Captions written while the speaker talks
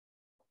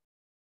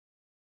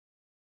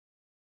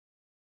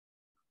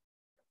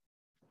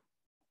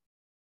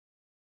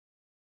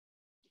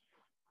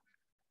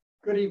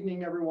Good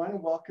evening, everyone.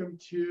 Welcome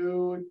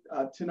to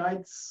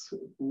tonight's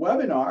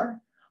webinar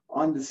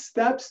on the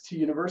steps to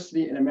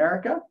university in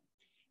America.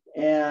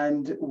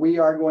 And we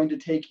are going to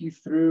take you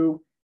through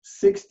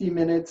 60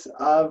 minutes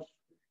of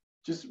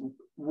just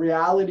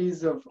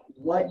realities of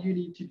what you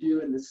need to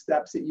do and the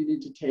steps that you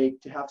need to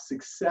take to have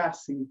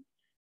success in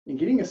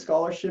getting a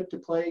scholarship to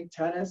play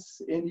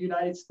tennis in the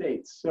United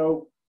States.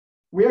 So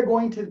we are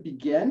going to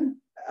begin.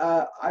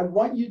 I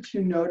want you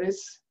to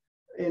notice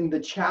in the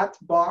chat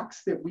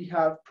box that we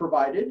have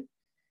provided,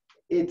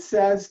 it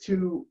says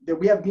that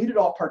we have muted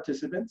all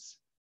participants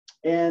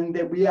and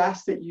that we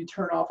ask that you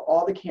turn off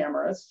all the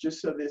cameras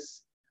just so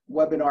this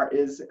webinar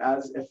is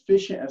as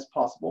efficient as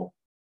possible.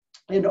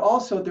 And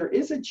also there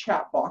is a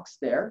chat box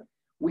there.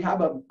 We have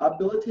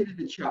habilitated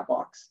the chat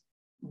box.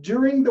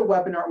 During the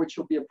webinar, which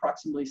will be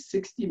approximately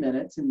 60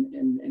 minutes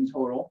in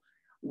total,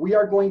 we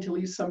are going to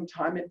leave some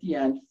time at the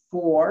end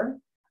for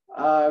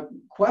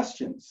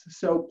questions.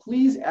 So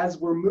please, as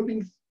we're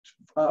moving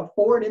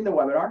forward in the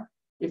webinar,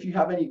 if you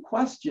have any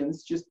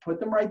questions, just put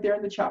them right there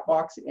in the chat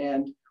box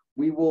and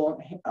we will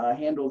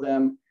handle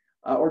them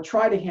or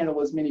try to handle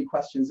as many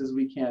questions as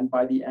we can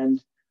by the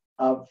end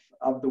of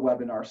the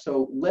webinar.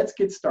 So let's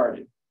get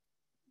started.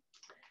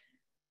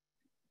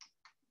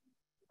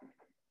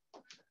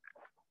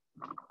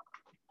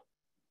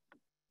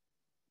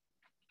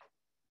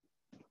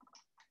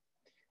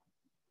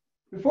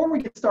 Before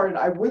we get started,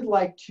 I would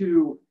like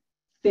to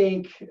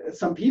thank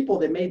some people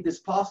that made this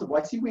possible.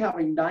 I see we have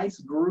a nice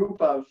group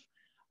of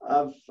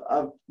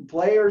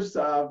players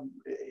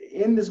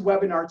in this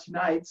webinar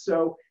tonight.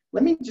 So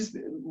let me just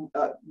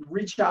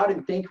reach out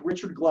and thank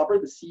Richard Glover,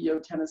 the CEO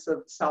of Tennis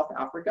of South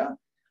Africa.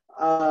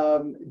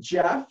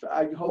 Jeff,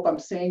 I hope I'm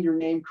saying your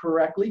name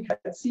correctly,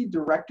 Ketsi,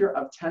 Director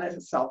of Tennis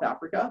of South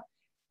Africa.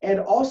 And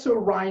also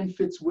Ryan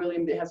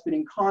Fitzwilliam, that has been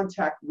in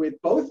contact with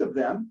both of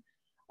them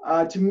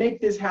to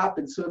make this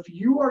happen. So if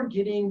you are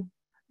getting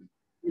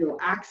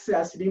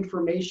access and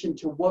information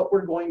to what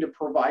we're going to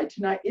provide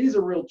tonight, it is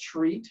a real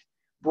treat,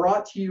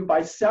 brought to you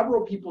by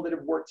several people that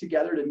have worked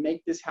together to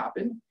make this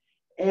happen.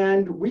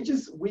 And we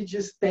just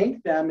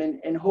thank them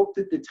and hope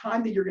that the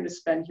time that you're going to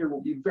spend here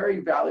will be very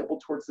valuable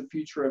towards the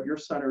future of your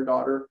son or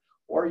daughter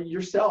or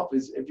yourself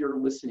if you're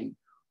listening.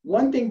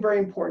 One thing very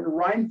important,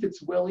 Ryan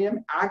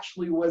Fitzwilliam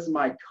actually was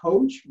my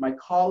coach, my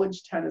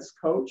college tennis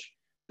coach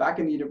back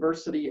in the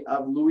University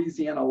of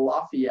Louisiana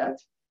Lafayette.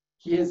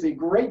 He is a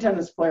great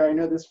tennis player. I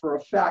know this for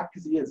a fact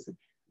because he has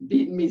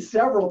beaten me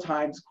several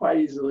times quite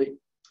easily.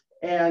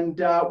 And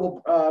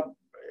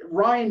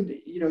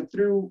Ryan,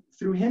 through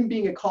him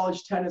being a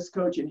college tennis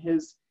coach and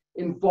his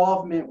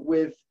involvement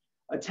with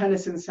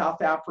tennis in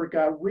South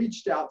Africa,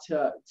 reached out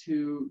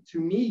to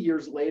me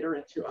years later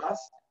and to us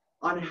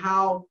on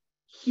how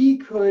he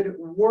could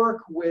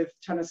work with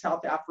Tennis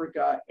South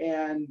Africa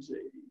and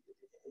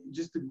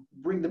just to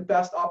bring the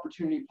best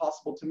opportunity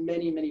possible to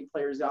many, many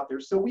players out there.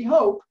 So we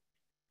hope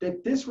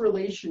that this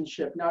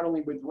relationship, not only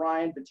with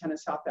Ryan, but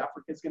Tennis South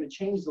Africa, is going to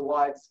change the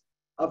lives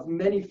of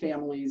many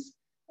families,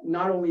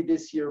 not only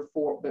this year,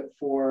 but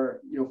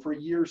for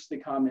years to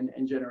come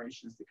and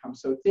generations to come.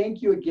 So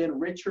thank you again,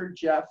 Richard,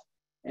 Jeff,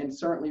 and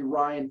certainly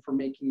Ryan for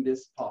making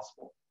this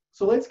possible.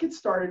 So let's get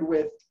started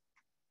with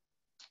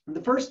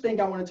the first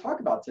thing I want to talk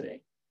about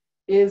today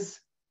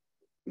is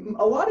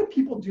a lot of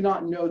people do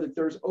not know that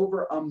there's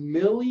over 1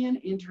 million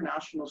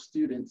international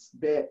students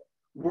that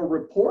were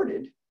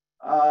reported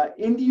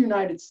in the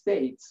United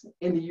States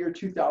in the year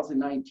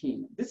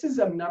 2019. This is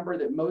a number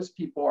that most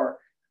people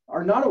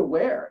are not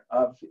aware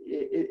of.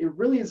 It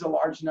really is a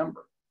large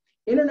number.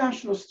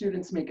 International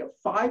students make up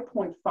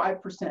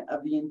 5.5%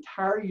 of the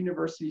entire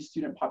university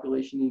student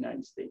population in the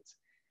United States.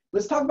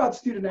 Let's talk about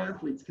student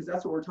athletes because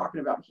that's what we're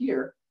talking about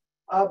here.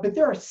 But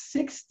there are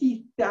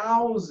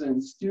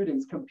 60,000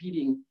 students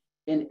competing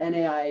in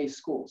NAIA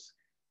schools,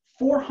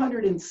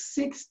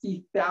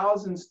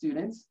 460,000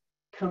 students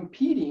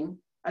competing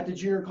at the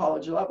junior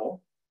college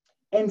level,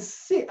 and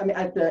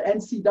at the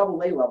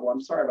NCAA level,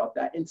 I'm sorry about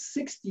that, and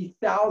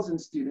 60,000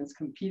 students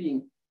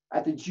competing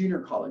at the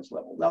junior college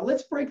level. Now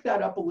let's break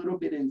that up a little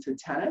bit into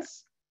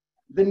tennis.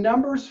 The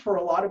numbers for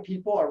a lot of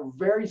people are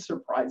very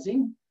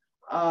surprising.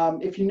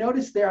 If you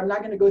notice there, I'm not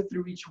going to go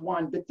through each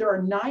one, but there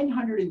are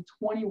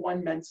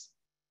 921 men's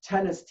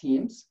tennis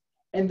teams,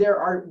 and there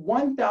are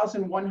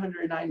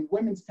 1,109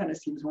 women's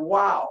tennis teams.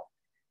 Wow.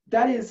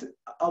 That is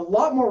a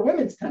lot more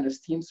women's tennis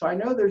teams. So I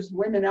know there's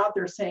women out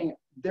there saying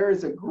there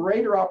is a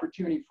greater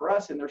opportunity for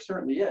us, and there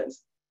certainly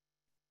is.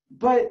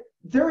 But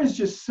there is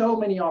just so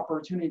many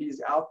opportunities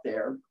out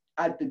there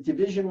at the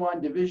Division I,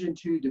 Division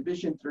II,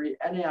 Division III,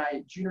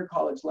 NAIA, junior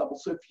college level.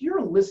 So if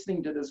you're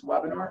listening to this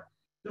webinar,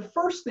 the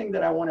first thing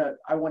that I want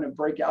to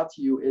break out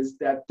to you is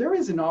that there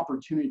is an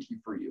opportunity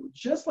for you,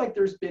 just like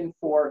there's been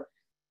for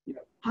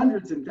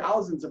hundreds and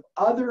thousands of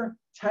other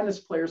tennis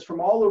players from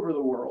all over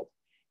the world.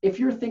 If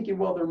you're thinking,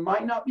 well, there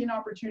might not be an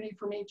opportunity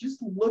for me,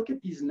 just look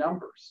at these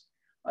numbers.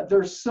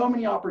 There's so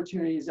many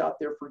opportunities out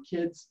there for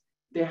kids.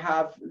 They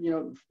have,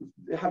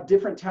 have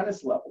different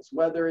tennis levels,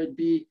 whether it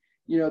be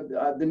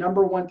the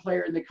number 1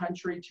 player in the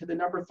country to the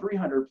number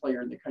 300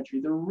 player in the country.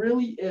 There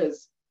really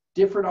is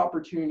different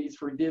opportunities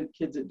for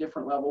kids at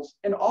different levels.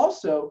 And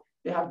also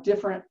they have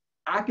different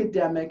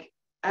academic,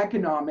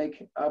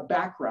 economic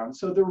backgrounds.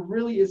 So there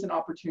really is an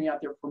opportunity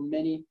out there for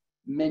many,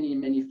 many,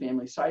 many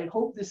families. So I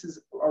hope this is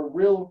a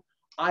real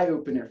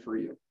eye-opener for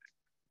you.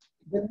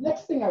 The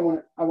next thing I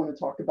want to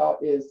talk about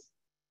is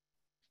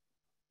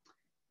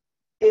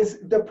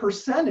the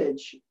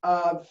percentage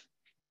of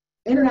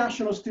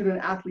international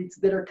student athletes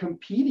that are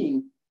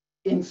competing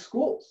in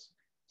schools.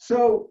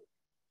 So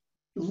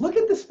look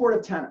at the sport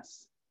of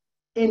tennis.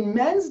 In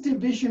men's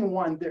Division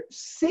I, there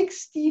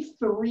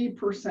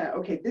 63%.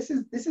 Okay, this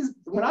is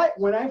when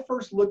I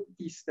first looked at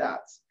these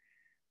stats,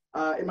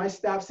 and my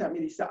staff sent me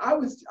these stats, I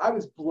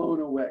was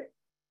blown away.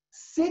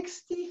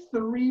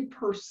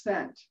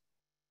 63%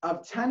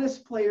 of tennis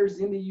players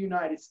in the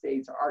United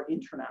States are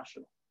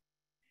international.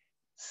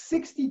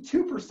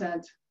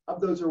 62%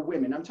 of those are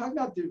women. I'm talking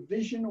about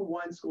Division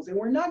I schools, and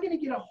we're not going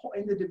to get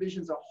into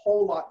divisions a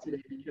whole lot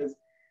today because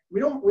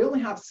we only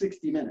have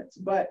 60 minutes,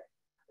 but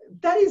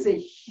that is a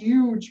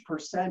huge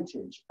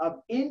percentage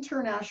of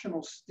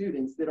international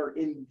students that are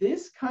in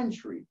this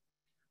country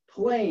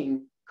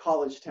playing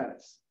college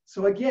tennis.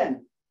 So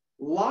again,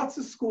 lots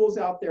of schools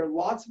out there,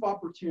 lots of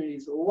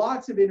opportunities,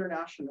 lots of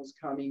internationals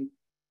coming.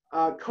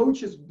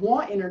 Coaches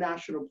want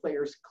international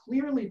players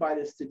clearly by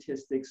the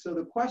statistics. So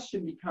the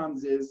question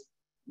becomes is,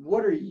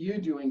 what are you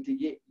doing to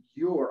get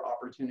your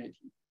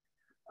opportunity?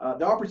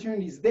 The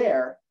opportunity is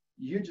there.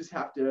 You just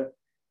have to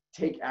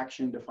take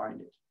action to find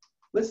it.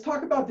 Let's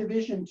talk about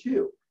Division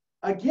II.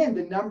 Again,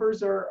 the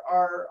numbers are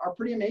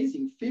pretty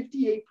amazing.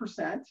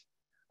 58%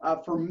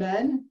 for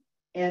men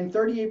and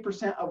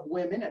 38% of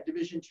women at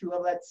Division II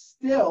level. That's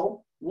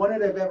still 1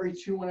 out of every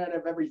 2, 1 out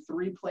of every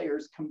 3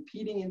 players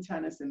competing in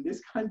tennis in this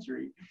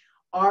country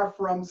are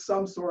from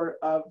some sort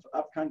of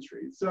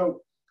country.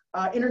 So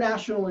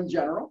international in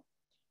general.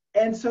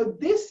 And so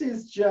this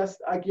is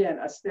just, again,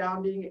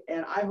 astounding.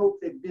 And I hope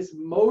that this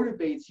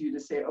motivates you to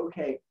say,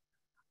 okay,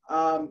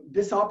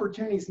 this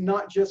opportunity is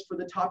not just for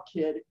the top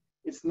kid.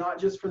 It's not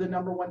just for the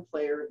number 1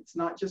 player. It's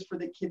not just for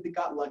the kid that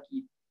got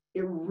lucky.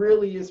 It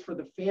really is for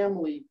the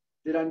family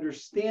that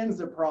understands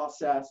the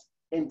process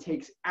and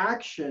takes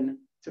action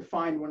to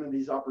find one of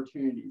these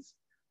opportunities.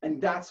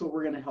 And that's what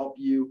we're going to help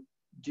you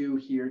do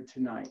here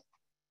tonight.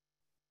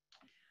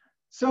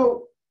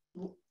 So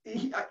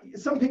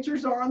some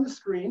pictures are on the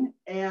screen,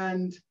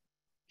 and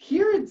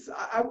here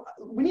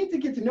we need to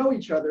get to know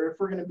each other if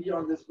we're going to be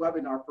on this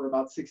webinar for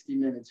about 60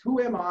 minutes.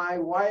 Who am I?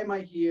 Why am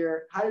I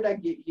here? How did I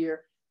get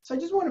here? So I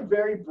just want to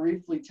very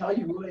briefly tell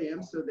you who I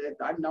am so that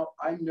I'm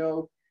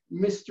no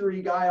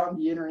mystery guy on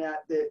the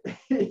internet that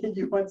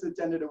you once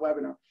attended a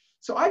webinar.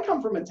 So I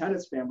come from a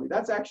tennis family.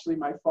 That's actually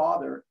my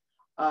father.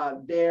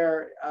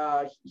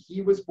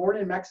 He was born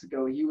in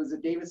Mexico. He was a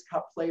Davis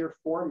Cup player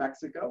for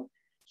Mexico.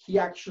 He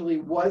actually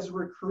was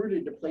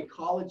recruited to play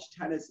college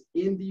tennis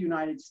in the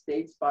United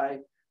States by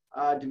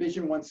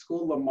Division I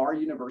school, Lamar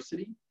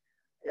University.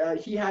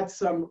 He had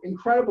some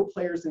incredible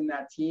players in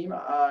that team.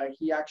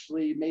 He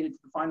actually made it to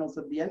the finals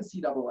of the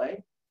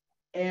NCAA.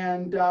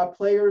 And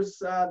players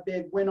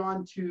that went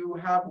on to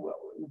have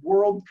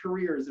world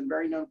careers and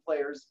very known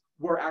players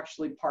were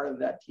actually part of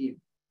that team.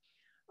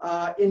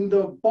 In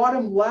the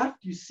bottom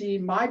left, you see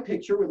my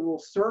picture with a little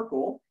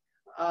circle.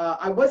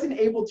 I wasn't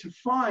able to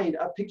find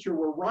a picture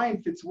where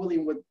Ryan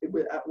Fitzwilliam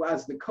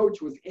as the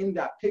coach was in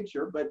that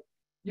picture, but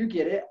you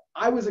get it.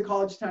 I was a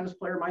college tennis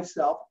player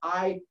myself.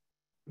 I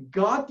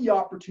got the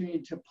opportunity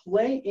to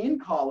play in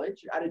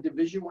college at a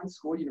Division I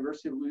school,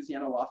 University of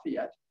Louisiana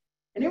Lafayette.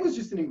 And it was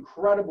just an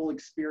incredible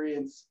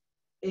experience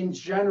in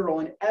general,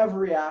 in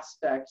every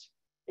aspect.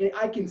 And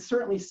I can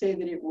certainly say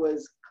that it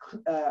was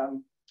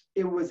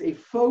a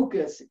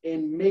focus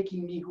in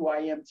making me who I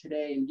am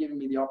today and giving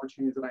me the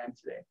opportunities that I am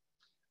today.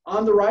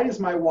 On the right is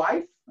my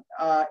wife,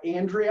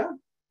 Andrea,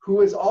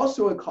 who is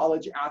also a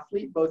college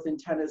athlete, both in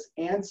tennis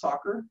and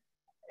soccer.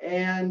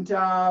 And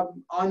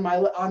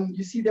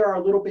you see there our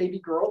little baby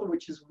girl,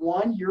 which is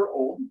 1 year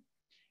old.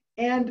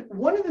 And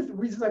one of the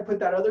reasons I put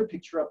that other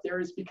picture up there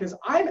is because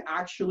I'm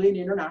actually an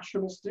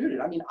international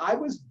student. I mean, I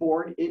was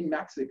born in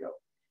Mexico,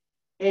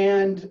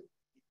 and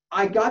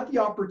I got the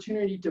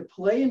opportunity to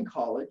play in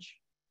college,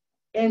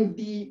 and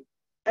the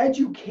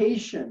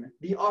education,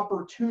 the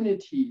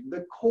opportunity,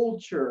 the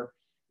culture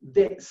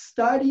that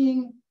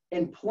studying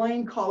and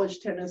playing college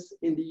tennis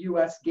in the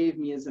US gave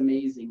me is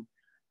amazing.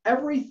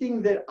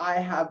 Everything that I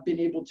have been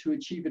able to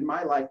achieve in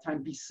my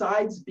lifetime,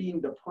 besides being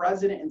the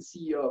president and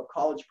CEO of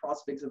College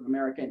Prospects of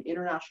America, an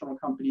international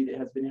company that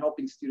has been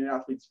helping student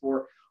athletes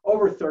for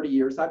over 30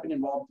 years. I've been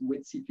involved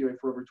with CPOA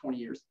for over 20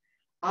 years.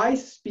 I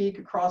speak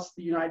across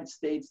the United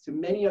States to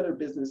many other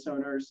business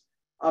owners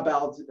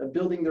about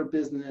building their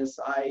business.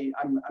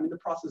 I'm in the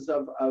process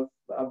of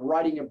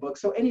writing a book.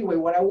 So anyway,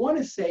 what I want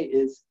to say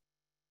is,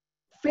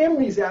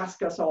 families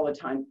ask us all the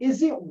time,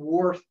 is it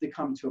worth to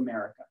come to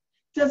America?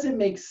 Does it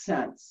make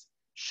sense?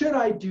 Should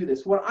I do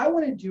this? What I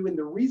want to do, and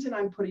the reason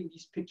I'm putting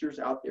these pictures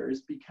out there,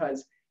 is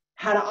because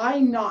Had I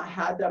not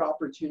had that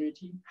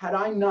opportunity, had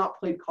I not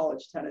played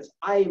college tennis,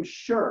 I am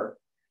sure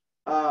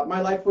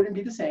my life wouldn't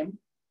be the same.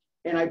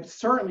 And I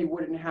certainly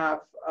wouldn't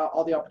have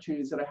all the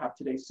opportunities that I have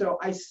today. So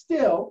I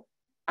still,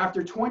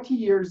 after 20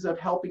 years of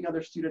helping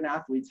other student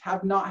athletes,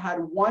 have not had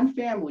one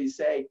family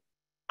say,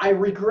 I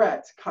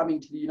regret coming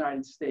to the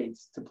United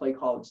States to play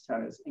college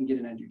tennis and get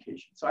an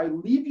education. So I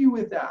leave you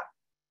with that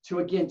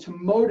to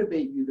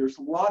motivate you. There's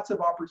lots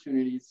of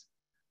opportunities.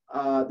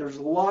 There's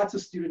lots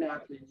of student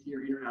athletes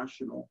here,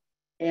 international.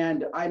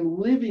 And I'm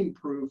living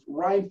proof,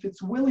 Ryan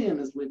Fitzwilliam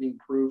is living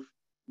proof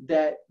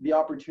that the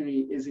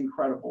opportunity is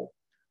incredible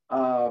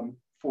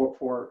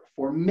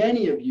for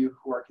many of you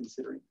who are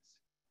considering this.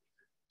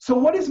 So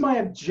what is my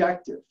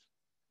objective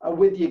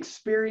with the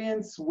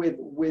experience, with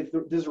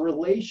this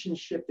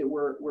relationship that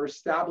we're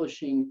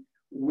establishing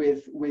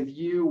with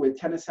you, with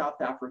Tennis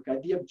South Africa?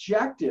 The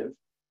objective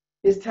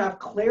is to have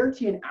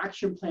clarity and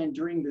action plan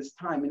during this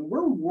time. And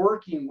we're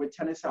working with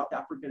Tennis South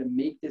Africa to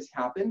make this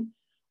happen,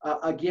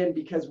 again,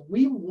 because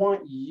we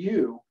want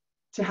you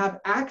to have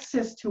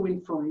access to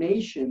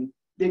information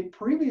that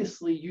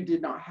previously you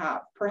did not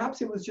have.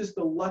 Perhaps it was just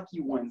the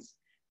lucky ones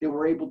that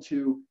were able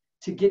to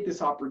get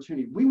this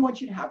opportunity. We want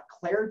you to have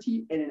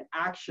clarity and an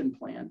action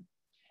plan.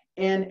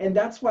 And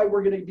that's why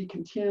we're going to be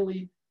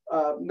continually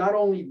not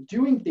only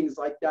doing things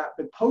like that,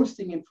 but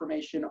posting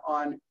information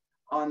on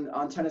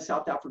Tennis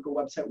South Africa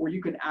website where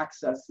you can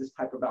access this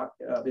type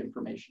of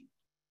information.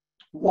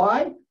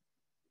 Why?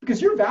 Because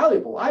you're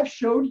valuable. I've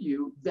showed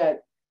you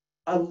that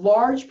a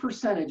large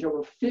percentage,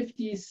 over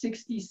 50,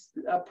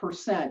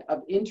 60%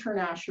 of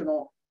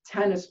international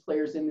tennis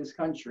players in this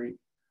country,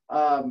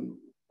 of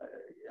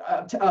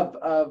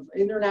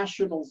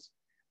internationals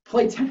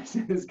play tennis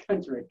in this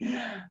country.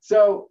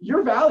 So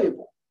you're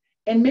valuable.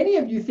 And many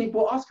of you think,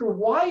 well, Oscar,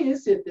 why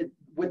is it that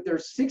with their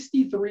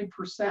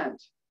 63%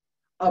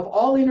 of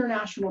all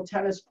international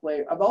tennis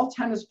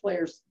tennis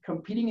players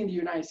competing in the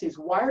United States,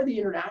 why are they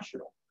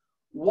international?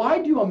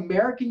 Why do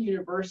American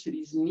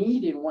universities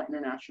need and want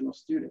international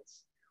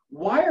students?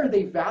 Why are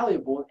they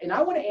valuable? And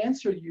I want to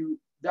answer you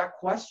that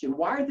question.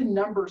 Why are the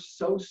numbers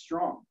so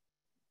strong?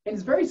 And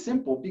it's very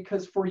simple,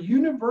 because for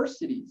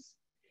universities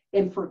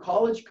and for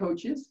college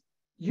coaches,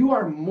 you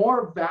are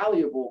more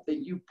valuable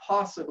than you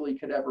possibly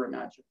could ever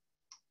imagine.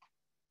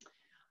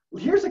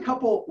 Here's a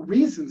couple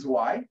reasons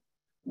why.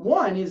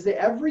 One is that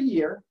every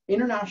year,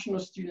 international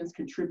students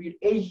contribute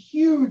a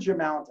huge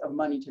amount of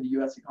money to the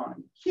US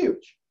economy,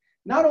 huge.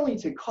 Not only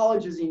to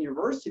colleges and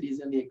universities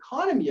and the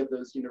economy of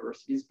those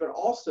universities, but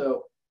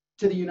also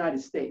to the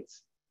United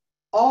States.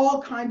 All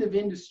kinds of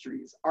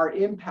industries are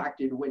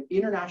impacted when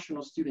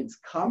international students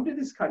come to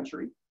this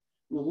country,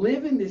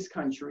 live in this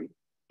country,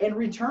 and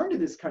return to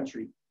this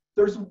country.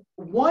 There's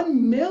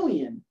 1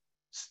 million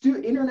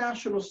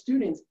international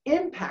students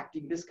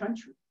impacting this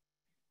country.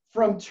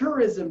 From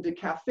tourism to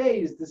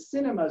cafes, to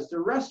cinemas, to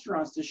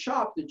restaurants, to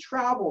shop, to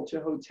travel, to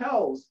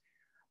hotels,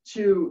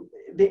 to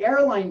the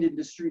airline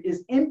industry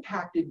is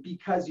impacted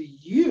because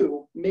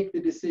you make the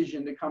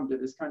decision to come to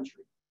this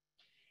country.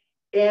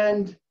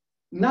 And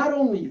not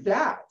only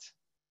that,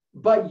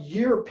 but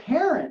your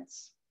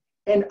parents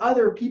and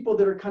other people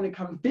that are going to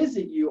come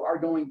visit you are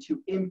going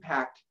to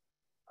impact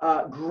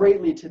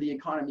greatly to the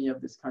economy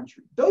of this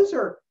country. Those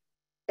are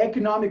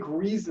economic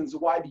reasons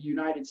why the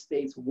United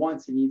States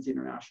wants and needs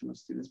international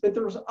students. But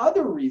there's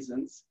other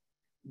reasons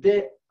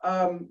that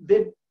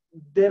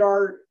that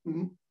are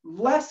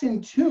less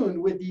in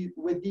tune with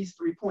these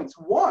 3 points.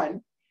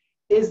 One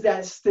is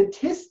that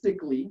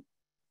statistically,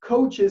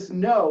 coaches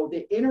know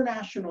that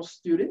international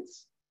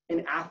students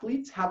and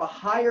athletes have a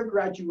higher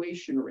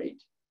graduation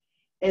rate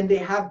and they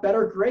have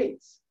better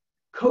grades.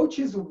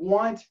 Coaches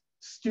want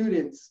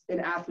students and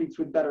athletes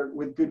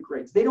with good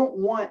grades. They don't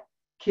want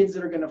kids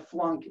that are going to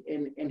flunk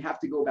and have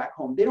to go back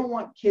home. They don't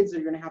want kids that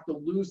are going to have to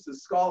lose the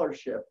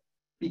scholarship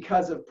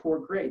because of poor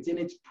grades. And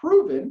it's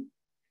proven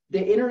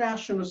that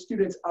international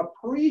students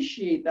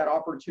appreciate that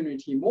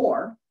opportunity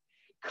more,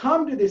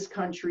 come to this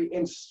country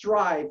and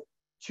strive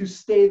to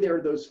stay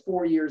there those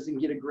 4 years and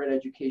get a great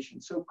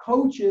education. So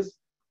coaches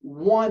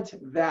want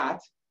that,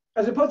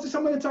 as opposed to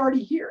someone that's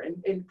already here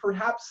and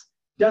perhaps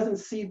doesn't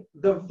see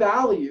the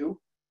value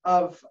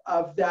of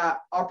that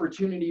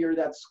opportunity or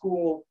that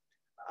school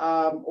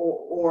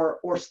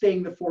or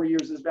staying the 4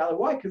 years is valid.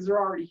 Why? Because they're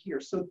already here.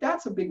 So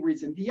that's a big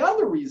reason. The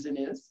other reason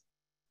is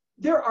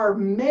there are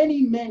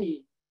many,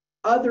 many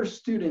other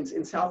students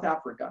in South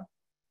Africa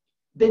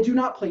that do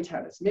not play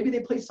tennis. Maybe they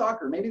play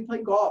soccer, maybe they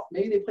play golf,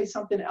 maybe they play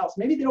something else,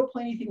 maybe they don't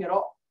play anything at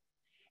all.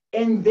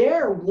 And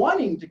they're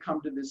wanting to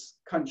come to this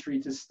country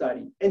to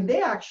study. And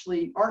they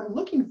actually aren't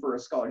looking for a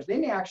scholarship. They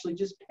may actually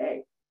just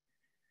pay.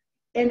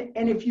 And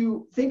if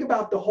you think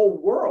about the whole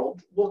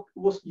world, well,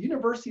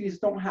 universities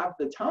don't have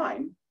the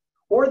time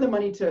or the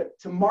money to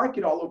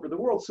market all over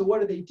the world. So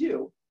what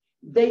do?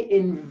 They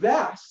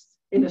invest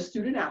in a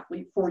student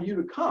athlete for you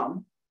to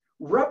come,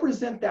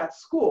 represent that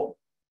school.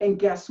 And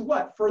guess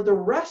what? For the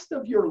rest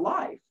of your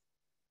life,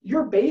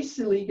 you're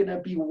basically going to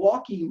be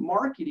walking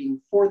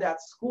marketing for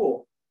that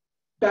school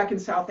back in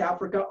South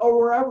Africa or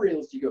wherever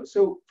else you go.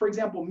 So for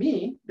example,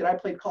 me, that I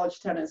played college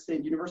tennis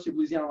at University of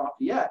Louisiana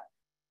Lafayette,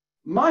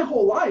 my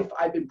whole life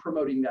I've been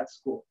promoting that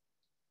school.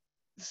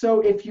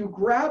 So if you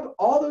grab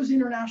all those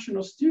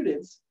international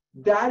students,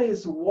 that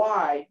is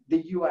why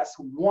the US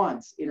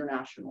wants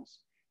internationals.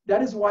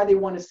 That is why they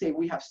want to say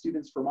we have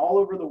students from all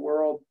over the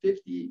world,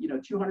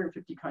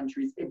 250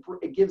 countries.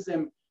 It gives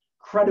them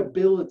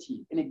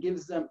credibility and it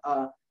gives them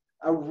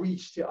a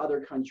reach to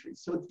other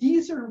countries. So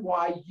these are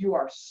why you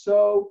are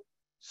so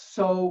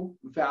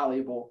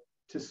valuable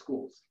to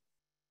schools.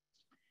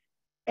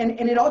 And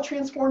it all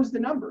transforms the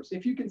numbers.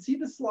 If you can see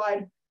the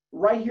slide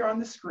right here on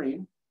the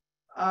screen,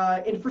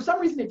 and for some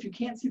reason, if you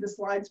can't see the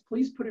slides,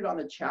 please put it on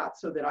the chat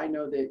so that I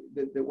know that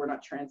we're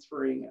not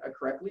transferring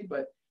correctly,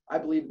 but I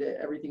believe that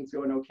everything's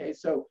going okay.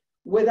 So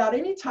without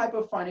any type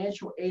of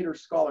financial aid or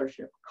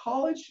scholarship,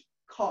 college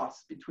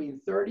costs between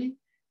 $30,000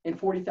 and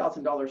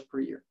 $40,000 per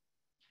year.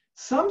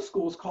 Some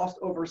schools cost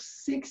over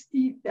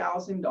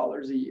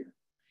 $60,000 a year.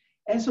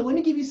 And so let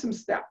me give you some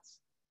stats.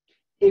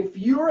 If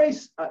you're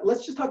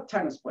let's just talk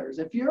tennis players.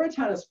 If you're a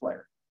tennis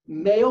player,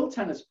 male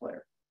tennis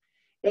player,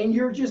 and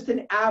you're just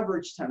an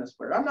average tennis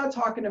player, I'm not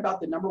talking about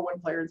the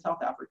 #1 player in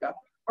South Africa,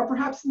 or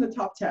perhaps in the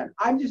top 10.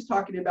 I'm just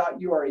talking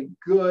about you are a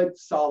good,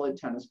 solid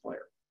tennis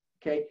player,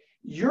 okay?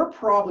 You're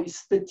probably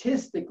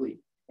statistically,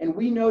 and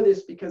we know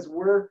this because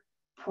we're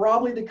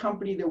probably the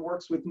company that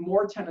works with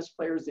more tennis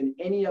players than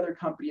any other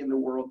company in the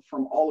world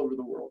from all over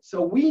the world.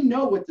 So we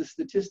know what the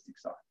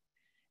statistics are.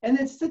 And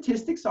the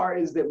statistics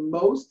is that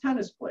most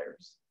tennis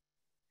players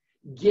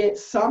get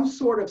some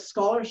sort of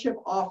scholarship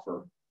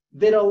offer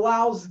that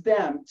allows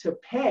them to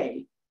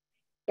pay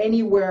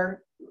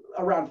anywhere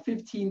around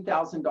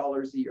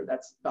 $15,000 a year.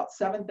 That's about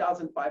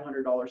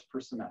 $7,500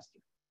 per semester.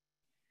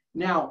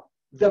 Now,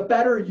 the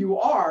better you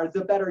are,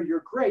 the better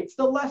your grades,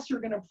 the less you're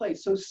going to play.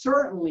 So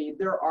certainly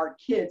there are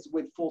kids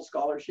with full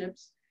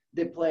scholarships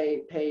that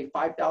pay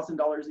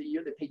 $5,000 a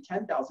year, that pay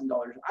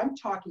 $10,000. I'm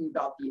talking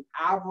about the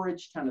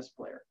average tennis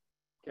player,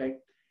 okay?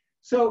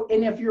 So,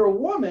 and if you're a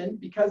woman,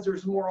 because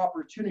there's more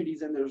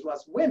opportunities and there's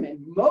less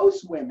women,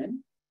 most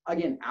women,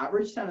 again,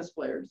 average tennis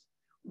players,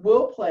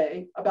 will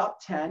play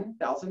about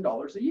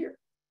 $10,000 a year,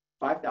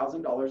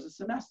 $5,000 a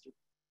semester.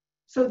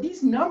 So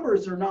these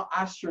numbers are not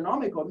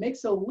astronomical. It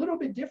makes it a little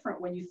bit different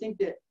when you think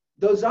that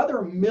those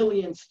other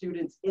million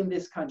students in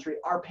this country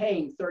are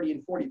paying $30,000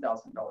 and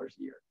 $40,000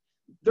 a year.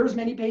 There's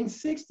many paying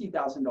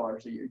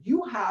 $60,000 a year.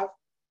 You have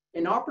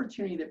an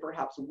opportunity that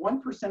perhaps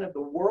 1% of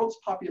the world's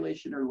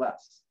population or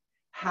less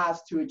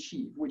has to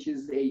achieve, which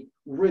is a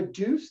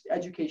reduced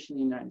education in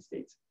the United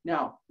States.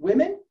 Now,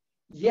 women,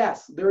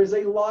 yes, there is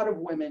a lot of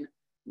women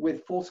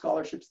with full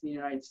scholarships in the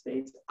United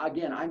States.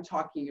 Again, I'm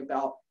talking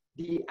about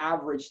the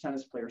average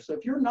tennis player. So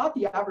if you're not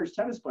the average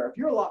tennis player, if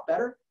you're a lot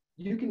better,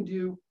 you can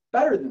do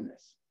better than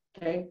this,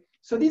 okay?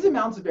 So these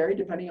amounts vary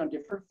depending on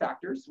different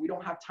factors. We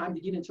don't have time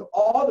to get into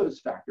all those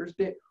factors,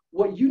 but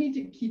what you need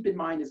to keep in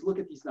mind is look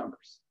at these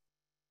numbers.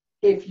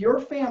 If your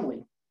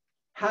family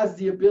has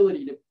the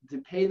ability to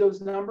pay those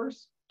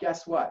numbers,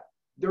 guess what?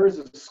 There is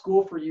a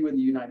school for you in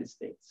the United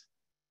States.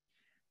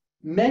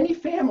 Many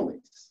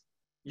families,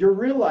 you're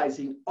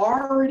realizing,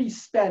 already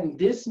spend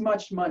this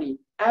much money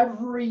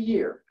every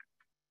year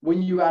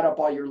when you add up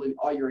all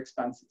your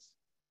expenses.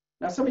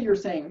 Now, some of you are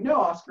saying, no,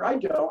 Oscar, I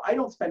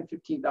don't spend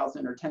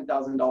 $15,000 or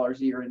 $10,000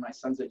 a year in my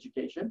son's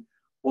education.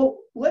 Well,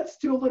 let's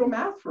do a little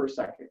math for a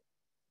second.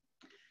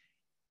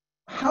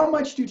 How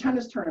much do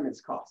tennis tournaments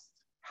cost?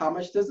 How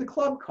much does the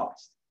club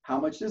cost? How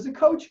much does a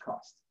coach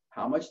cost?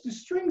 How much do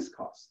strings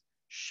cost?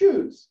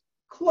 Shoes,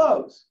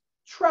 clothes,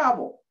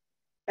 travel,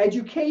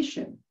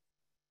 education,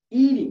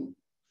 eating,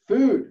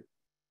 food.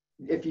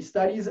 If he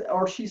studies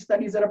or she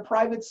studies at a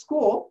private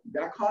school,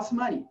 that costs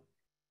money.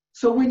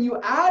 So when you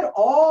add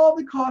all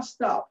the costs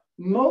up,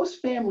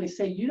 most families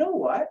say, you know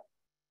what?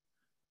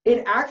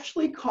 It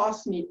actually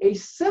costs me a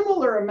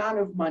similar amount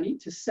of money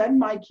to send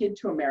my kid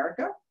to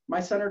America, my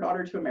son or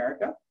daughter to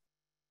America,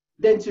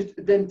 than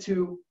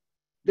to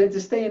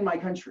stay in my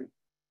country.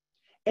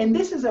 And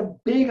this is a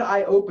big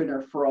eye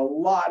opener for a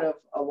lot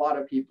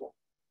of people.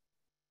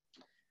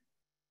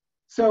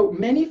 So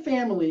many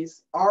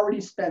families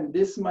already spend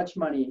this much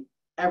money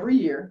every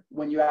year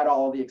when you add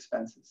all the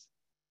expenses.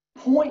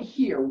 Point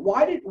here,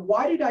 why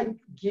did I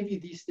give you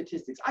these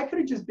statistics? I could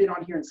have just been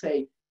on here and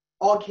say,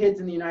 all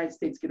kids in the United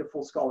States get a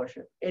full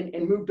scholarship and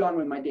moved on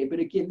with my day. But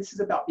again, this is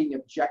about being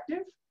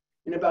objective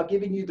and about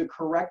giving you the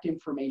correct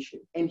information.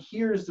 And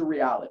here's the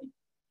reality.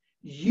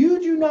 You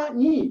do not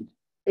need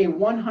a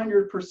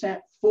 100%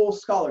 full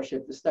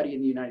scholarship to study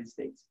in the United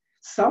States.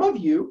 Some of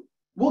you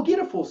will get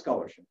a full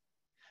scholarship.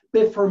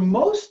 But for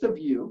most of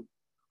you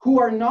who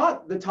are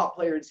not the top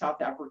player in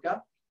South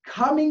Africa,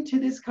 coming to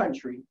this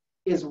country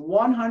is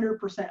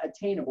 100%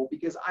 attainable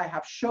because I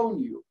have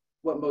shown you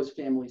what most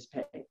families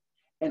pay.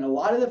 And a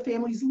lot of the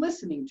families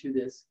listening to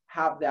this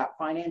have that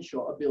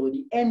financial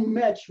ability and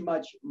much,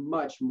 much,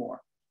 much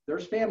more.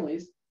 There's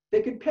families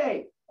that could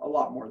pay a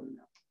lot more than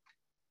that.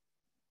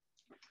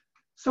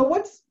 So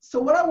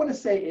what I want to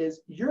say is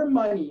your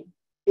money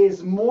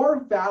is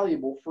more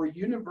valuable for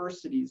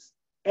universities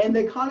and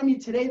the economy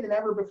today than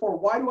ever before.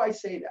 Why do I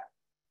say that?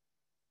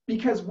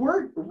 Because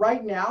we're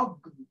right now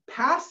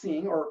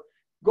passing or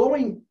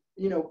going,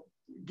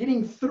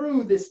 getting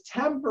through this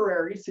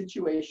temporary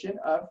situation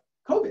of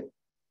COVID.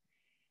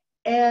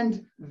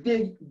 And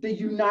the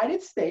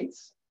United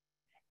States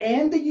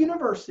and the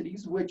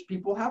universities, which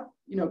people have,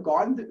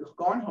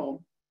 gone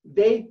home,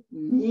 they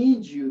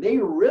need you. They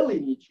really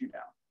need you now.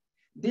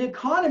 The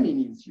economy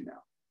needs you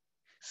now.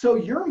 So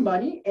your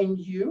money and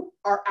you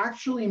are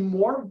actually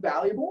more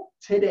valuable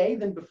today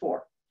than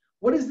before.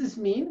 What does this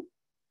mean?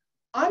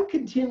 I'm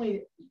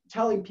continually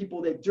telling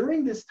people that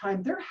during this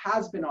time, there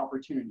has been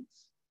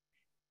opportunities.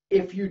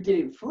 If you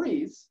didn't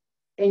freeze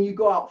and you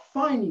go out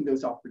finding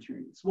those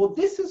opportunities. Well,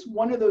 this is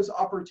one of those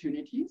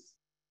opportunities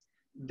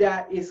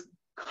that is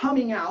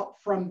coming out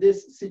from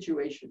this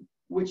situation,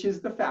 which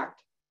is the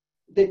fact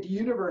that the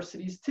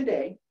universities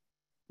today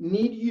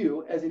need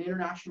you as an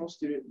international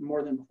student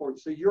more than before.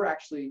 So you're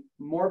actually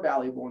more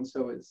valuable, and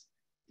so is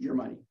your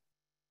money.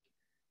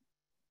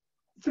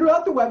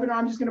 Throughout the webinar,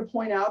 I'm just going to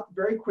point out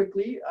very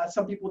quickly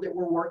some people that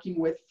we're working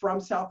with from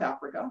South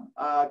Africa.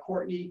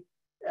 Courtney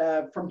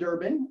from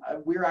Durban,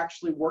 we're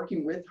actually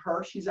working with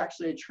her. She's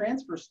actually a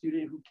transfer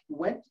student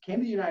who came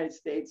to the United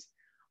States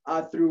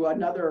through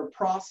another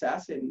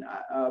process, and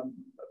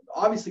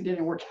obviously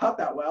didn't work out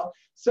that well.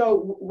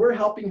 So we're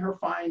helping her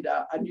find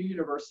a new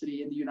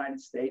university in the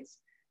United States.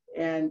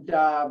 And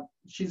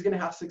she's going to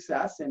have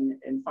success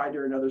and find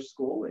her another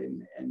school.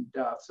 And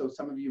so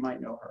some of you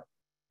might know her.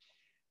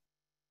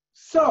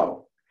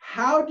 So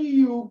how do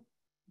you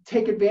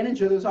take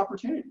advantage of those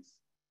opportunities?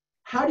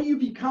 How do you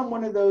become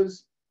one of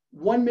those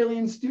 1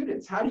 million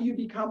students? How do you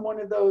become one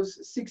of those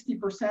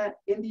 60%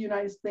 in the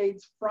United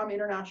States from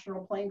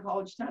international playing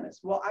college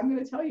tennis? Well, I'm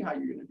going to tell you how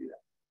you're going to do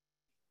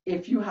that.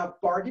 If you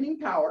have bargaining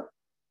power,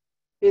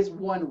 is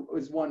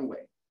one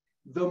way.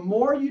 The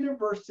more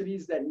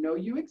universities that know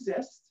you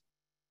exist,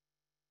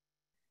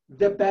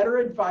 the better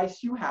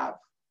advice you have,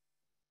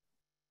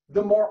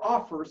 the more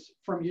offers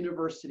from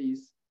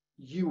universities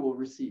you will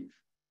receive.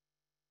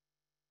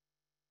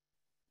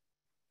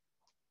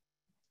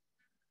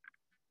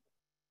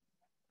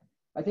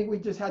 I think we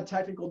just had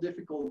technical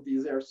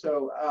difficulties there.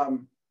 So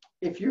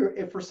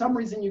if for some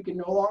reason you can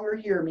no longer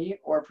hear me,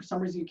 or for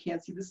some reason you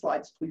can't see the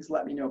slides, please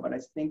let me know, but I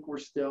think we're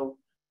still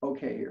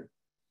okay here.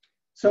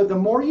 So the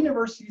more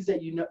universities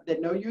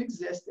that know you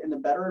exist and the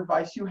better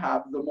advice you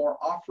have, the more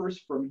offers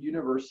from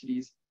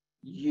universities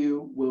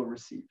you will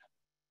receive.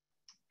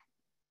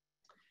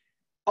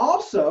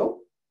 Also,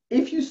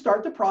 if you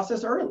start the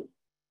process early.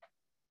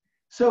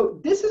 So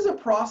this is a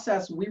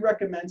process we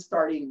recommend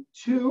starting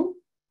 2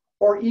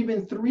 or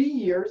even 3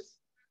 years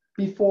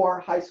before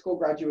high school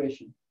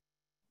graduation.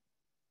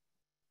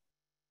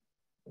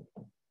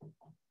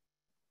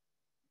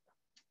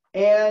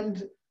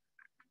 And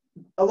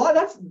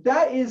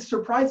that is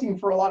surprising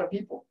for a lot of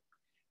people,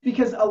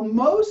 because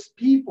most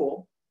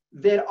people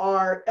that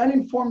are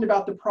uninformed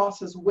about the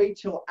process wait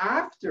till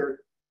after,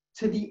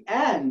 to the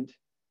end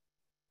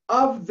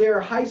of their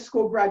high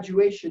school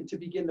graduation to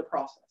begin the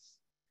process.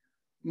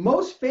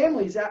 Most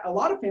families, a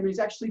lot of families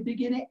actually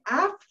begin it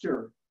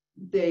after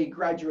they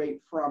graduate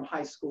from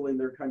high school in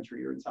their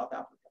country or in South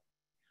Africa.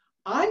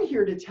 I'm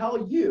here to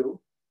tell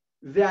you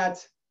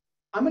that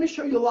I'm going to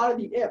show you a lot of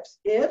the ifs.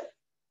 If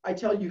I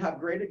tell you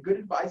have good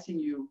advice and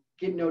you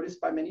get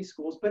noticed by many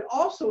schools, but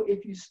also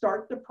if you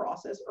start the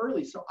process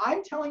early. So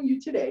I'm telling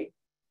you today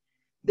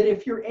that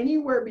if you're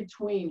anywhere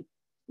between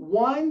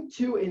 1,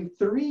 2, and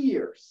 3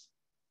 years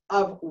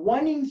of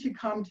wanting to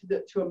come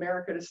to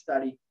America to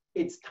study,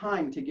 it's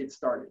time to get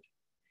started.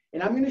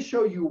 And I'm going to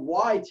show you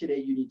why today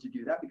you need to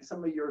do that, because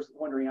some of you are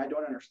wondering, I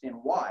don't understand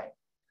why.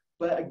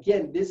 But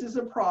again, this is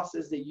a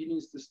process that you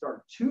need to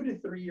start 2 to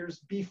 3 years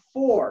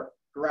before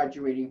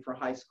graduating from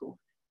high school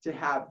to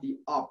have the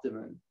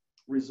optimum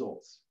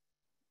results.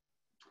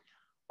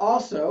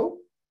 Also,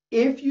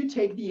 if you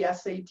take the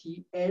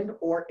SAT and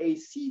or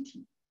ACT,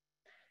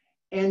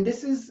 and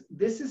this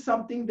is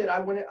something that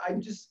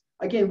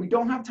again, we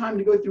don't have time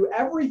to go through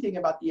everything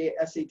about the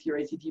SAT or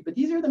ACT, but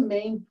these are the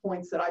main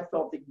points that I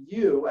felt that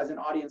you as an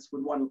audience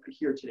would want to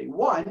hear today.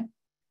 One,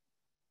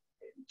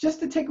 just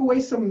to take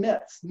away some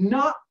myths,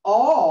 not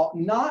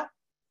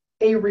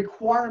a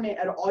requirement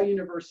at all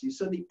universities.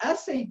 So the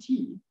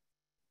SAT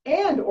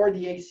and or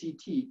the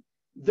ACT,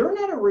 they're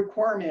not a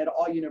requirement at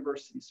all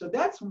universities. So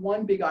that's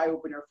one big eye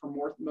opener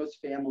for most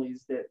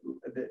families that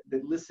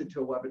listen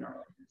to a webinar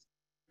like this.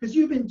 Because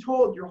you've been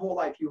told your whole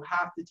life you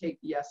have to take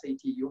the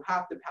SAT, you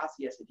have to pass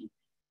the SAT.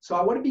 So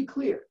I want to be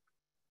clear.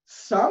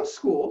 Some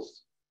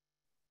schools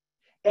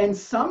and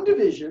some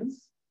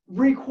divisions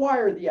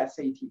require the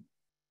SAT.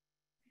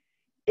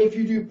 If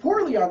you do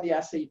poorly on the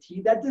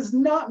SAT, that does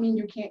not mean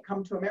you can't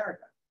come to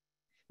America.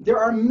 There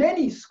are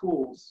many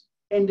schools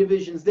and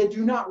divisions that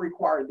do not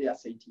require the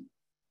SAT.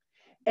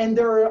 And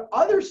there are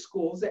other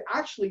schools that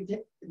actually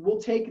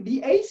will take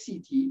the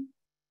ACT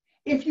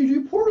if you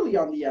do poorly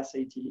on the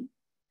SAT.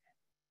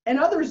 And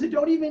others that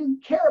don't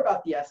even care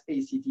about the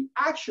ACT.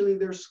 Actually,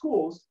 there's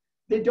schools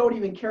that don't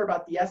even care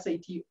about the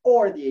SAT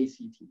or the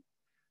ACT.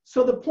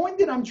 So the point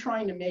that I'm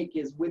trying to make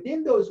is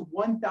within those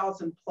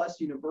 1,000 plus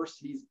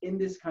universities in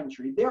this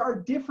country, there are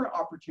different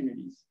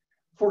opportunities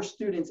for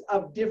students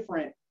of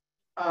different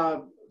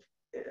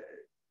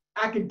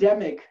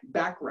academic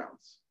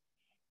backgrounds.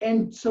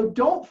 And so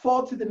don't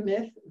fall to the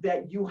myth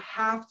that you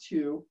have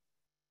to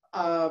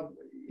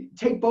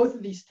take both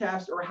of these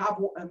tests or have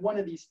one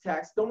of these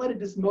tests. Don't let it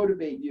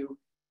dismotivate you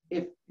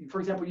if, for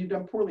example, you've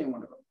done poorly in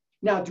one of them.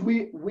 Now, do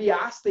we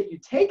ask that you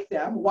take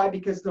them? Why?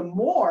 Because the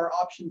more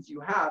options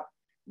you have,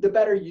 the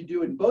better you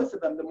do in both of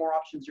them, the more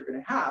options you're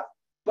going to have.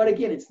 But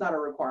again, it's not a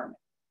requirement.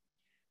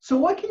 So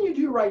what can you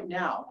do right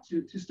now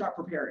to start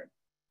preparing?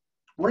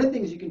 One of the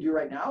things you can do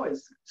right now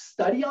is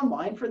study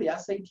online for the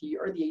SAT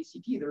or the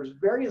ACT. There's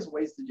various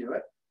ways to do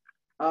it.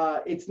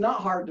 It's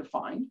not hard to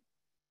find.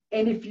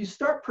 And if you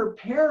start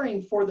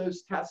preparing for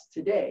those tests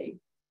today,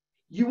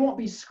 you won't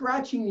be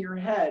scratching your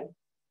head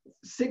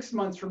 6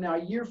 months from now,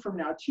 a year from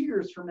now, 2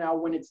 years from now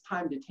when it's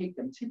time to take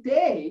them.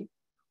 Today,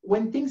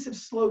 when things have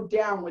slowed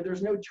down, where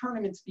there's no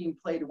tournaments being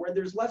played, where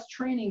there's less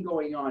training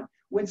going on,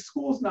 when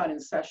school's not in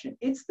session,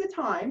 it's the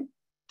time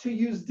to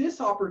use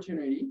this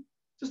opportunity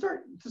to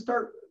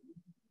start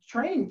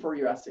training for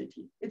your SAT.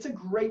 It's a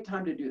great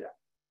time to do that.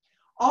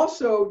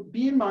 Also,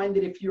 be in mind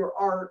that if you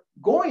are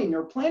going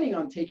or planning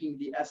on taking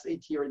the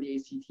SAT or the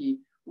ACT,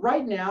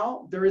 right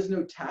now there is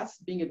no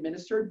test being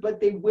administered,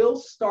 but they will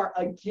start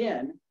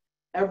again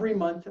every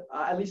month,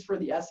 at least for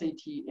the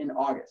SAT in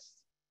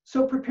August.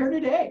 So prepare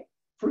today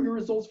for your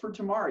results for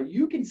tomorrow.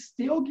 You can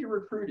still get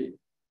recruited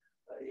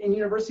in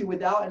university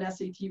without an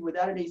SAT,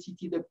 without an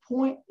ACT. The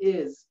point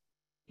is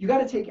you got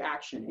to take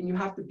action and you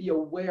have to be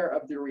aware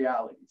of the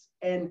realities.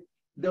 And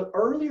the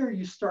earlier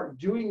you start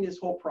doing this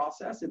whole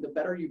process and the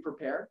better you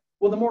prepare,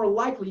 well, the more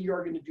likely you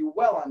are going to do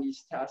well on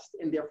these tests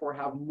and therefore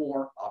have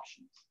more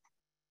options.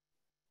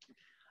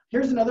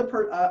 Here's another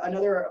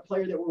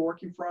player that we're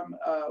working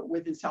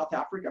with in South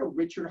Africa,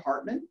 Richard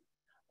Hartman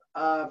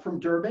from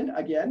Durban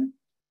again.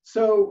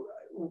 So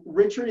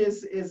Richard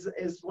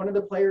is one of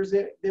the players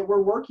that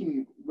we're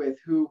working with,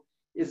 who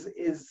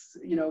is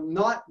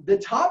not the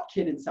top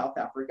kid in South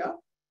Africa,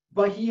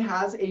 but he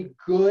has a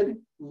good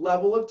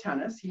level of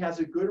tennis. He has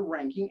a good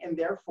ranking, and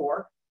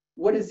therefore,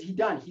 what has he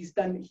done? He's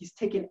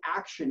taken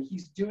action.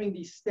 He's doing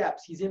these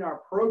steps. He's in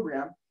our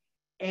program,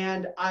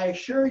 and I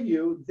assure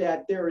you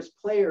that there is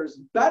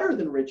players better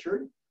than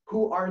Richard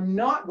who are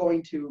not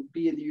going to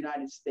be in the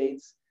United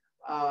States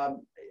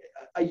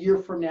a year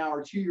from now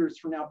or 2 years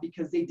from now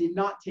because they did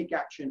not take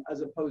action, as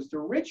opposed to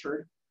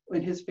Richard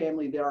and his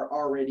family that are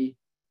already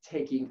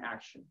taking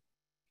action.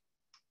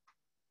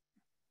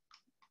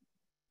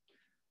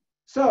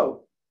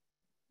 So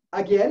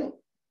again,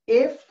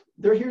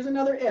 here's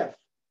another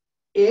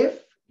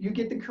if you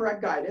get the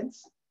correct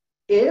guidance,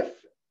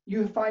 if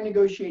you find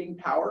negotiating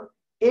power,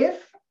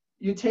 if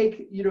you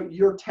take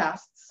your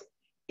tests,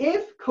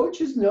 if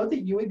coaches know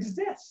that you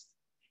exist,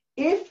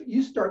 if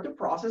you start the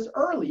process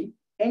early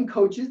and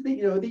coaches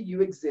that know that you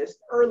exist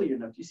early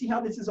enough. You see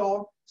how this is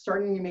all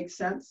starting to make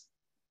sense?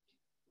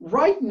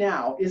 Right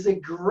now is a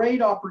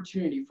great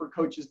opportunity for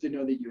coaches to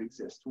know that you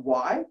exist.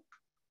 Why?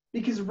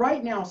 Because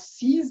right now,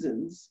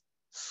 seasons,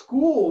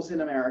 schools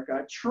in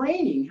America,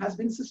 training has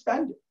been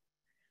suspended.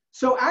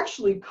 So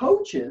actually,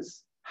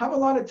 coaches have a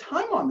lot of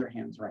time on their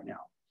hands right now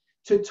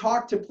to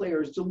talk to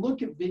players, to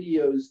look at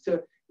videos,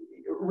 to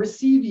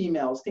receive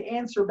emails, to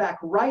answer back.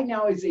 Right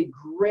now is a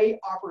great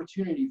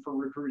opportunity for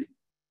recruiting.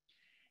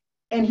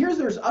 And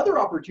there's other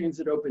opportunities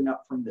that open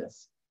up from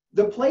this.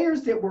 The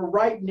players that were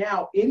right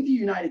now in the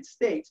United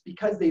States,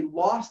 because they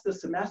lost the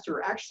semester,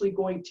 are actually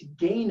going to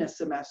gain a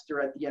semester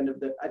at the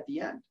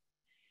end.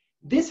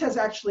 This has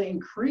actually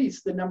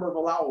increased the number of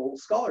allowable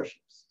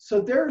scholarships.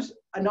 So there's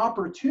an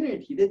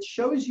opportunity that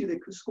shows you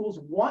that schools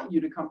want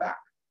you to come back.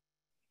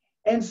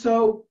 And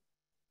so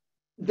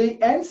the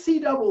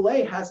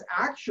NCAA has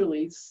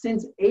actually,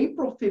 since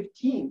April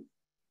 15th,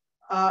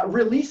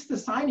 released the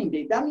signing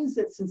date. That means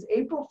that since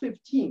April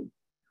 15th,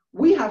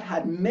 we have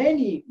had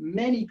many,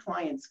 many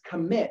clients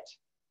commit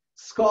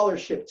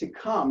scholarship to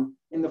come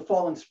in the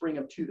fall and spring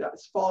of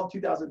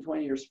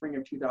 2020 or spring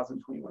of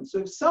 2021. So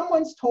if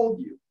someone's told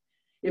you,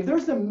 if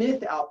there's a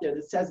myth out there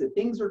that says that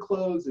things are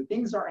closed, that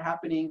things aren't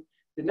happening,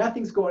 that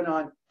nothing's going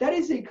on, that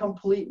is a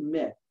complete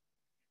myth.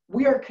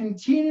 We are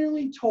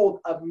continually told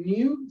of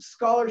new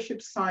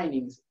scholarship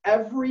signings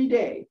every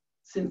day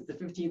since the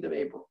 15th of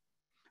April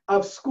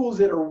of schools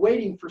that are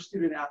waiting for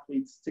student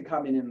athletes to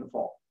come in the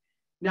fall.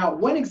 Now,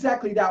 when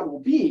exactly that will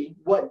be,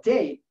 what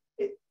date,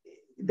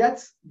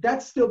 that's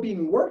still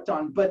being worked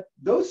on, but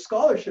those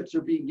scholarships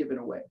are being given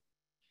away.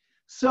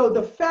 So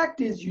the fact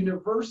is,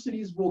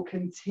 universities will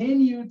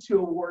continue to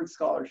award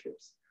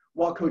scholarships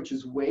while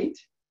coaches wait.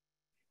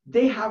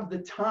 They have the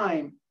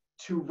time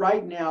to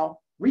right now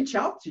reach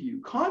out to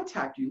you,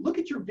 contact you, look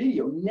at your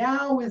video.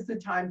 Now is the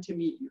time to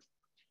meet you.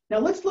 Now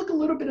let's look a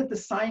little bit at the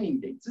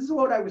signing dates. This is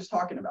what I was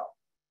talking about.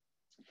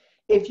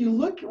 If you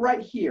look right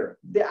here,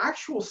 the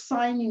actual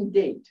signing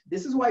date,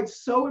 this is why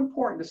it's so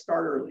important to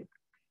start early.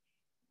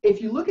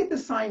 if you look at the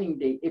signing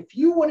date, if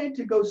you wanted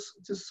to go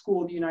to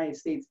school in the United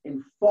States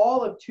in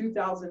fall of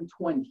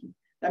 2020,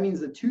 that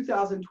means the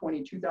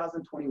 2020,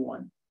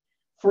 2021,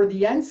 for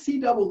the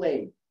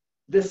NCAA,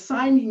 the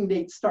signing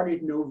date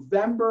started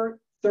November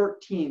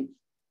 13th,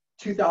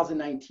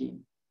 2019.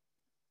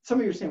 Some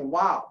of you are saying,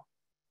 wow,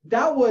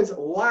 that was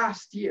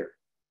last year.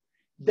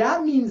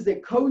 That means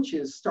that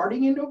coaches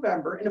starting in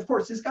November, and of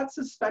course this got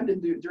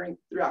suspended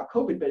throughout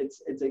COVID, but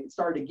it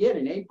started again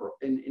in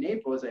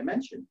April, as I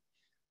mentioned.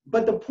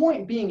 But the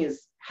point being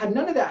is, had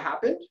none of that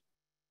happened,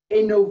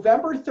 in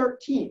November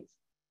 13th,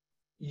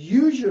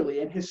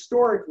 usually and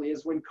historically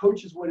is when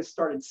coaches would have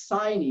started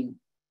signing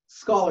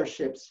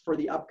scholarships for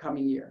the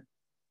upcoming year.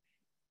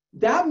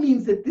 That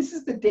means that this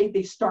is the date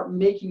they start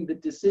making the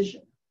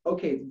decision.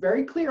 Okay,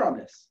 very clear on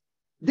this.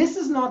 This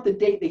is not the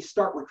date they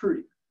start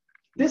recruiting.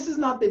 This is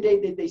not the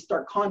date that they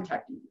start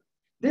contacting you.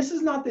 This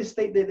is not the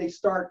date that they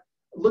start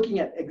looking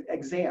at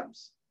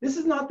exams. This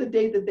is not the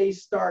date that they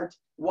start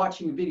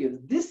watching videos.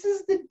 This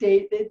is the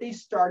date that they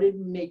started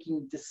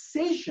making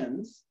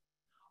decisions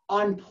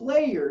on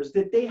players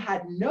that they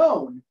had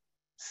known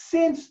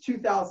since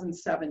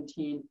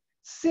 2017,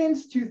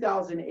 since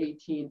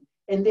 2018,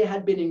 and they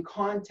had been in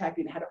contact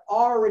and had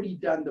already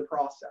done the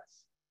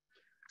process.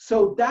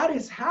 So that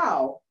is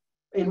how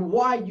and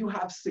why you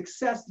have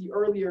success the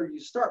earlier you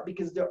start,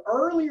 because the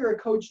earlier a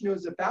coach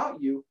knows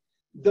about you,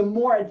 the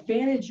more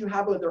advantage you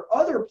have over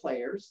other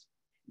players.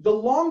 The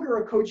longer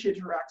a coach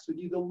interacts with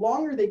you, the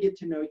longer they get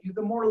to know you,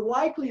 the more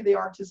likely they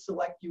are to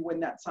select you when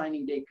that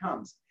signing day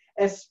comes,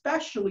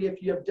 especially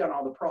if you have done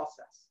all the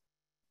process.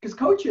 Because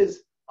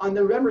coaches on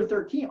November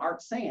 13th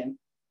aren't saying,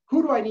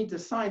 who do I need to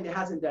sign that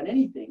hasn't done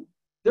anything?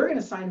 They're going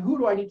to sign, who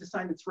do I need to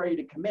sign that's ready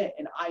to commit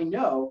and I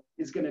know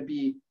is going to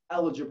be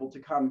eligible to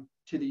come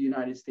to the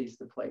United States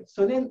to play.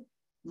 So then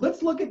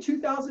let's look at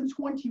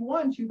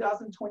 2021,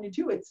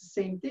 2022. It's the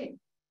same thing.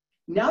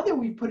 Now that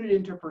we put it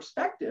into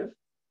perspective,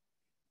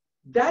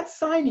 that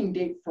signing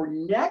date for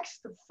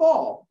next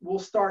fall will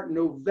start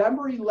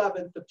November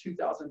 11th of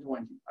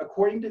 2020,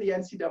 according to the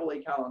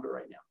NCAA calendar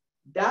right now.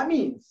 That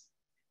means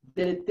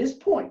that at this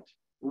point,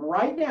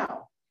 right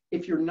now,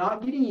 if you're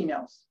not getting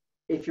emails,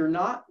 if you're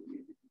not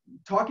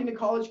talking to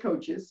college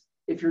coaches,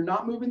 if you're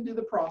not moving through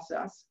the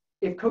process,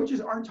 if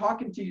coaches aren't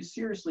talking to you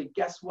seriously,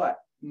 guess what?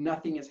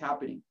 Nothing is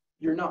happening.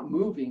 You're not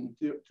moving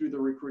through the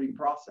recruiting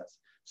process.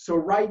 So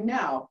right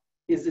now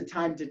is the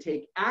time to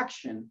take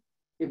action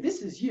if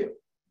this is you.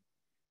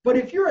 But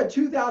if you're a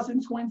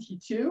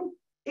 2022,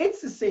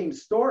 it's the same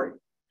story.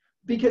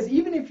 Because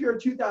even if you're a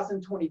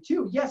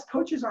 2022, yes,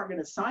 coaches aren't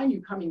going to sign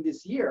you coming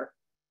this year,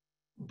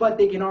 but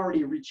they can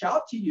already reach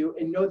out to you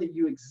and know that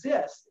you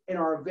exist and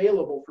are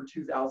available for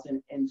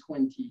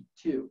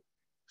 2022.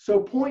 So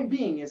point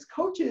being is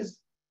coaches,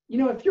 you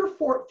know, if you're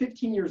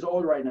 15 years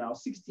old right now,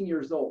 16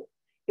 years old,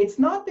 it's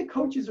not that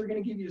coaches are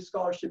going to give you a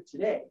scholarship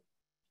today.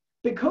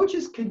 The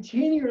coaches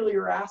continually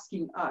are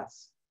asking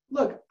us,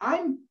 look,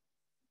 I'm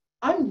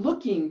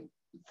looking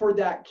for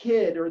that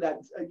kid or that,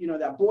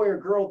 that boy or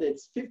girl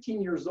that's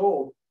 15 years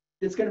old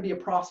that's going to be a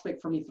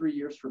prospect for me 3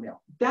 years from now.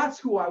 That's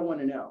who I want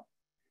to know.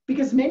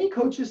 Because many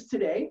coaches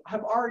today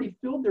have already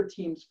filled their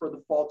teams for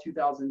the fall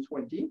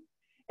 2020.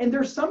 And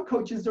there's some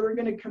coaches that are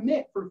going to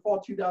commit for fall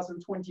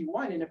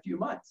 2021 in a few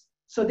months.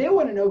 So they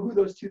want to know who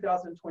those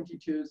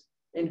 2022s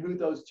and who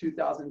those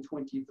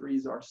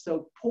 2023s are.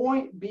 So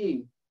point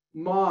being,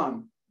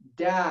 mom,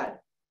 dad,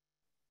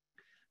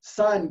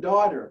 son,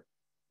 daughter,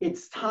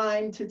 it's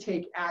time to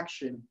take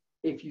action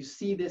if you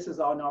see this as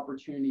an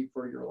opportunity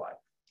for your life.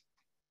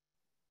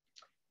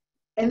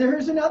 And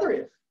there's another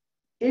if.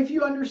 If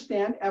you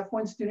understand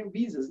F1 student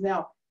visas.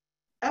 Now,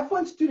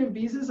 F1 student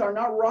visas are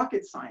not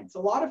rocket science. A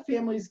lot of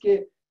families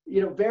get,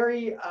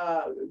 very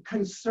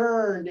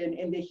concerned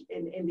and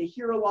they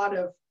hear a lot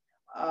of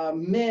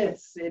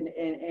myths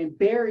and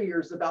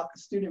barriers about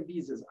the student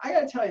visas. I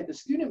gotta tell you, the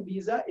student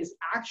visa is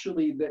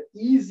actually the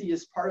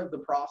easiest part of the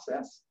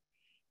process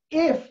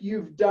if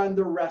you've done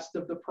the rest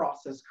of the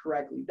process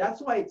correctly.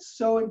 That's why it's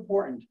so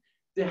important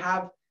to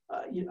have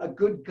a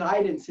good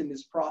guidance in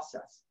this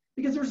process.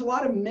 Because there's a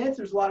lot of myths,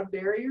 there's a lot of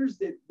barriers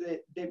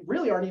that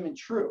really aren't even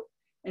true.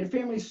 And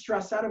families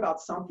stress out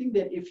about something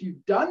that if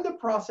you've done the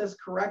process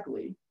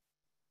correctly,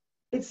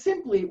 it's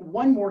simply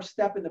one more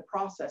step in the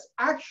process.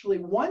 Actually,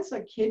 once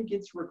a kid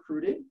gets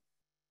recruited,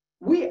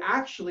 we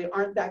actually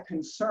aren't that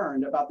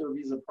concerned about their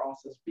visa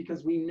process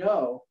because we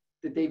know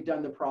that they've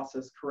done the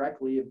process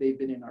correctly if they've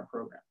been in our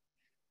program.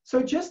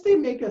 So just to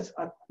make us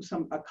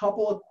a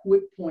couple of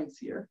quick points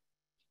here.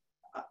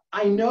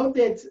 I know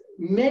that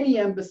many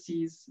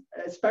embassies,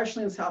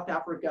 especially in South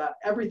Africa,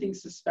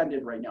 everything's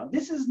suspended right now.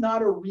 This is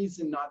not a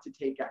reason not to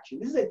take action.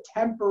 This is a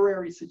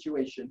temporary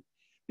situation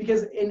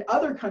because in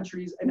other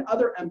countries and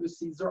other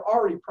embassies, they're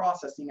already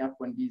processing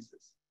F1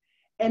 visas.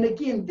 And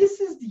again,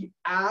 this is the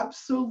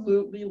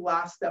absolutely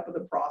last step of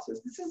the process.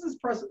 This is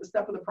the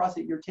step of the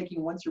process you're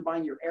taking once you're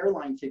buying your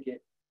airline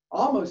ticket,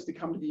 almost to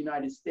come to the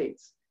United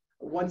States,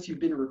 once you've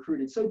been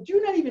recruited. So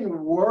do not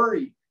even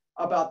worry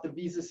about the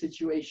visa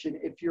situation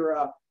if you're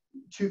a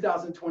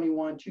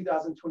 2021,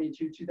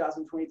 2022,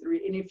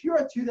 2023. And if you're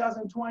at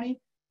 2020,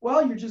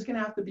 well, you're just going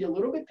to have to be a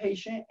little bit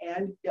patient.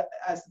 And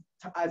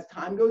as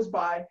time goes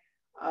by,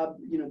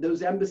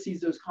 those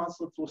embassies, those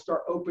consulates will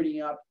start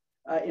opening up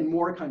in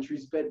more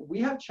countries. But we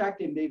have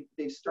checked and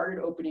they've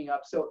started opening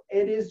up. So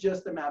it is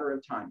just a matter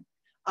of time.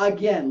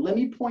 Again, let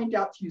me point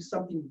out to you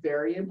something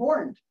very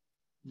important.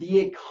 The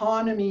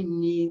economy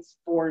needs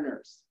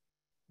foreigners.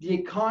 The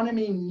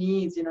economy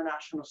needs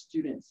international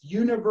students.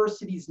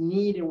 Universities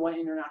need and want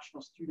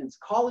international students.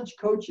 College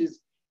coaches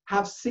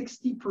have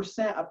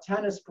 60% of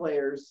tennis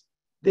players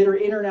that are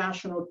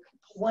international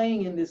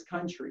playing in this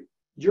country.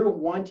 You're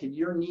wanted,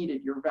 you're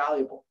needed, you're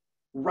valuable.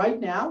 Right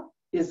now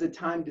is the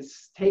time to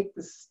take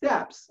the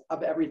steps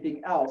of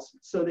everything else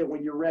so that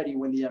when you're ready,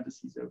 when the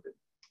embassy's open.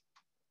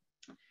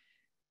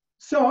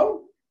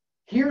 So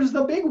here's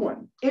the big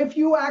one. If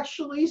you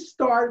actually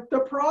start the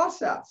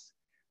process,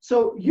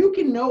 so you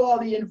can know all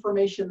the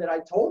information that I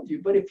told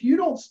you, but if you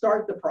don't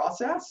start the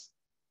process,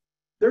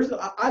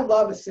 I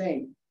love a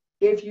saying,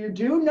 if you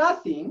do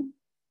nothing,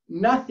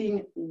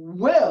 nothing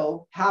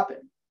will happen.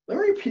 Let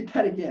me repeat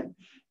that again.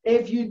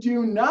 If you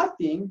do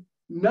nothing,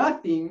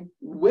 nothing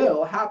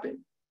will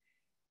happen.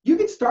 You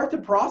can start the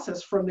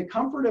process from the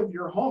comfort of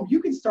your home. You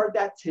can start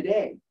that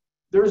today.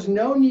 There's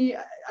no need.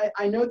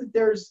 I know that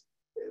there's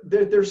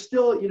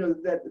still,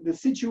 that the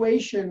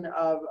situation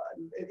of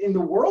in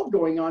the world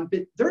going on,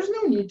 but there's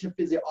no need to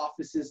visit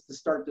offices to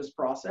start this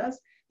process.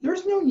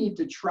 There's no need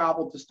to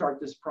travel to start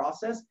this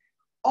process.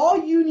 All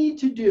you need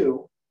to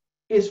do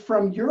is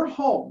from your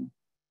home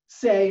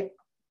say,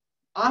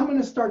 I'm going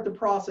to start the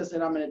process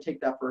and I'm going to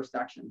take that first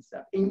action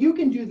step. And you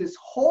can do this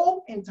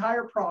whole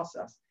entire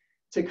process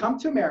to come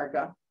to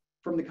America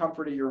from the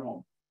comfort of your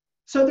home.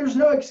 So there's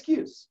no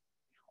excuse.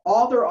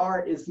 All there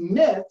are is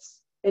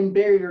myths and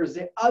barriers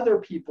that other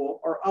people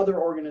or other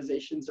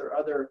organizations or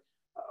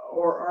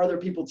other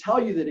people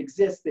tell you that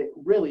exist that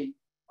really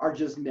are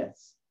just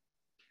myths.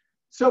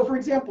 So for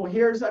example,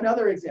 here's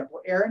another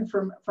example. Erin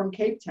from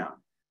Cape Town.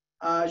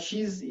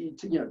 She's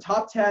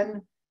top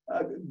 10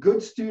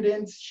 good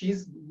students.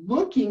 She's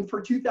looking for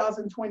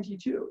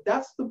 2022.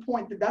 That's the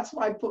point. That's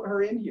why I put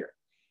her in here.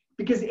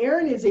 Because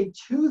Erin is a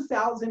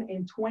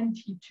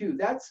 2022.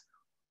 That's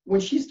when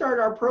she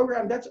started our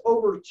program, that's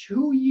over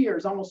 2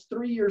 years, almost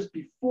 3 years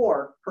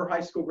before her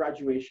high school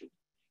graduation.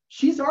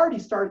 She's already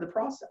started the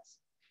process.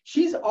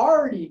 She's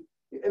already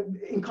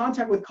in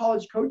contact with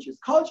college coaches.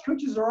 College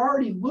coaches are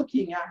already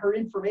looking at her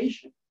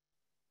information.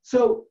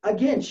 So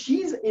again,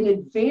 she's an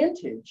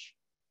advantage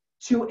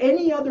to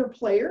any other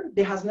player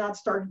that has not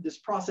started this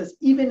process,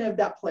 even if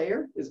that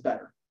player is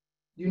better.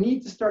 You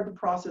need to start the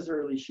process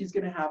early. She's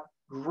going to have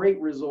great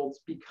results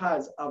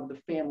because of the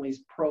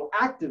family's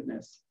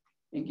proactiveness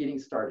in getting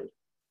started.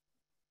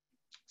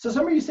 So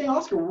some of you saying,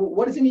 Oscar,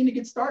 what does it mean to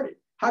get started?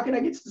 How can I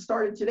get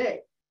started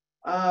today?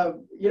 How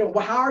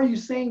are you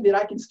saying that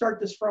I can start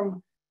this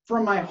from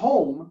my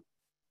home?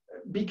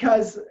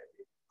 Because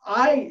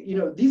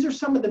these are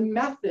some of the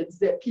methods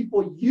that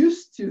people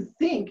used to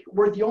think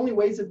were the only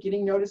ways of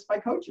getting noticed by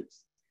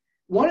coaches.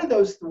 One of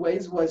those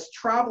ways was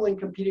travel and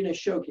compete in a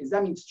showcase.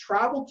 That means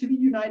travel to the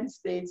United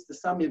States to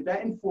some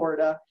event in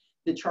Florida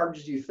that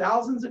charges you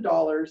thousands of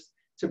dollars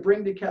to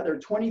bring together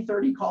 20,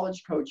 30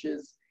 college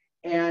coaches.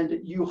 And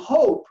you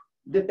hope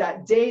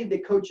that day the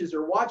coaches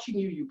are watching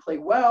you, you play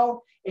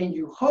well, and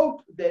you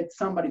hope that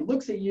somebody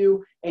looks at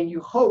you, and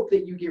you hope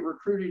that you get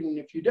recruited. And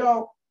if you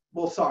don't,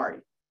 well, sorry.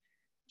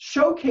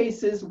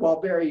 Showcases, while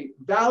very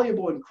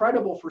valuable and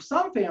credible for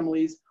some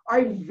families, are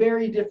a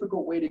very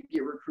difficult way to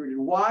get recruited.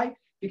 Why?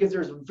 Because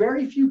there's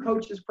very few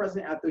coaches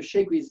present at those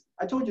showcases.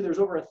 I told you there's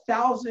over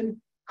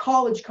 1,000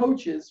 college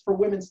coaches for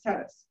women's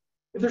tennis.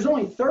 If there's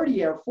only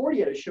 30 or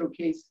 40 at a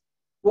showcase,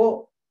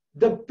 well,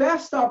 the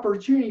best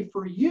opportunity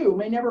for you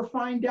may never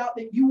find out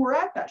that you were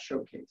at that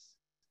showcase.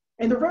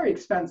 And they're very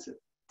expensive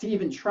to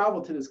even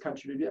travel to this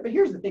country to do that. But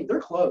here's the thing,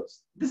 they're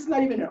closed. This is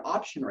not even an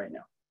option right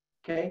now,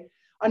 okay?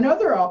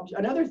 Another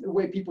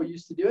way people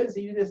used to do it is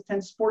they used to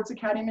attend Sports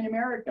Academy in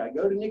America,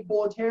 go to Nick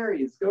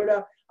Bollettieri's, go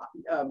to,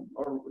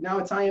 or now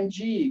it's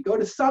IMG, go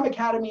to some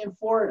academy in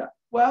Florida.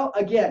 Well,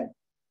 again,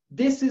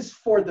 this is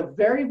for the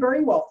very,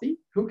 very wealthy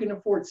who can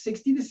afford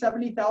 $60,000 to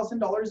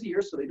 $70,000 a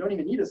year, so they don't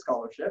even need a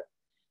scholarship.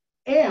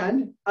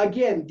 And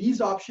again, these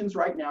options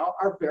right now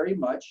are very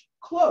much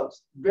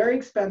closed, very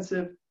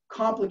expensive,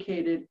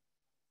 complicated.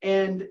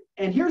 And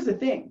here's the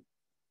thing.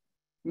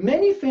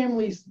 Many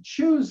families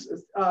choose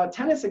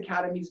tennis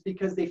academies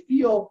because they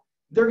feel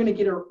they're going to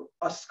get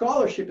a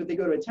scholarship if they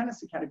go to a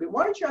tennis academy. But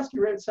why don't you ask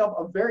yourself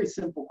a very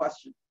simple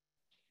question?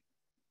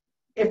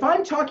 If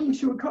I'm talking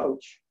to a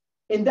coach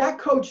and that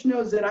coach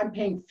knows that I'm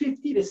paying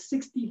 $50,000 to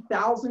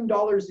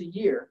 $60,000 a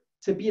year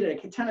to be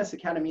at a tennis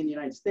academy in the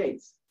United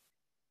States,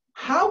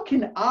 how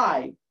can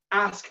I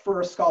ask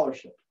for a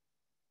scholarship?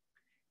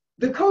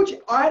 The coach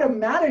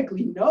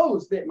automatically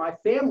knows that my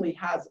family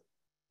has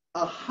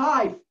a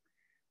high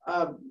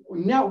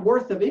net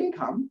worth of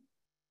income.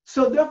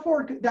 So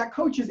therefore, that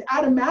coach is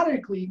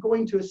automatically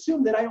going to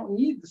assume that I don't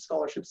need the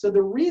scholarship. So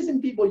the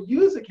reason people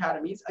use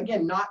academies,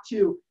 again, not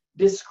to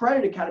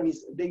discredit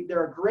academies.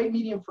 They're a great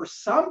medium for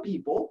some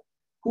people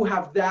who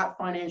have that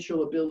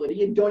financial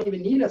ability and don't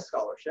even need a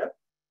scholarship.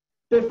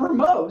 But for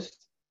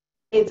most,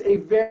 it's a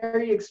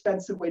very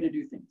expensive way to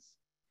do things.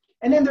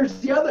 And then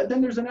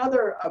there's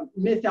another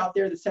myth out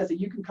there that says that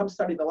you can come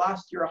study the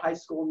last year of high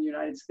school in the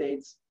United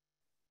States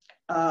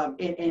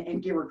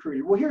and get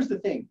recruited. Well, here's the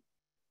thing.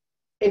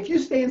 If you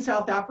stay in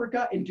South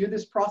Africa and do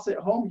this process at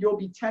home, you'll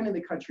be 10 in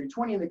the country,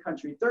 20 in the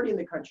country, 30 in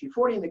the country,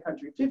 40 in the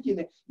country, 50 in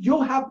the,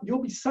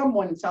 you'll be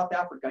someone in South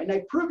Africa. And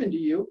I've proven to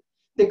you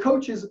that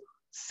coaches,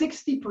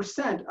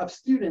 60% of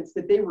students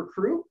that they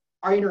recruit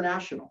are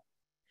international.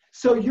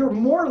 So you're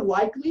more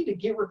likely to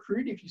get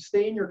recruited if you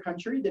stay in your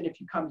country than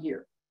if you come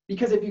here.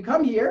 Because if you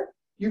come here,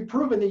 you've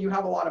proven that you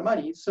have a lot of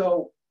money,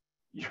 so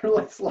you're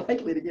less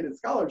likely to get a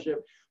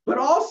scholarship. But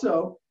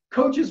also,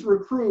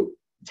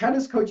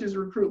 tennis coaches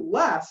recruit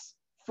less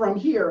from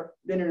here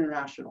than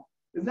international.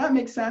 Does that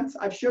make sense?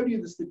 I've showed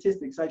you the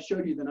statistics. I've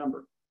showed you the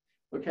number,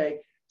 okay?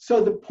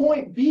 So the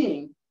point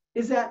being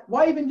is that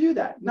why even do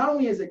that? Not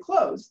only is it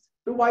closed,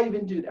 but why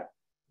even do that?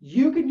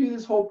 You can do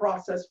this whole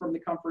process from the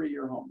comfort of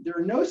your home. There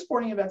are no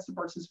sporting events to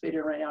participate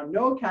in right now,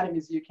 no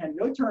academies you can,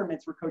 no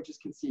tournaments where coaches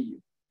can see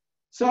you.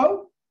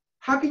 So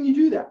how can you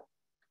do that?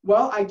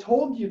 Well, I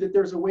told you that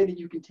there's a way that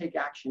you can take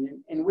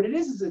action, and what it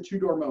is a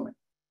two-door moment.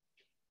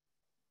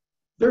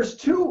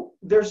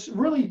 There's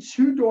really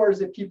two doors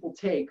that people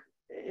take,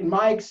 in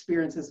my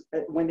experience, is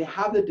when they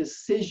have the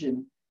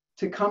decision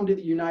to come to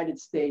the United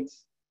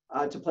States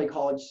to play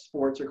college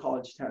sports or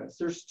college tennis.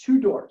 There's two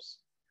doors.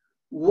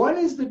 One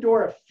is the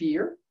door of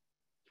fear.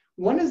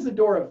 One is the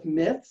door of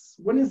myths.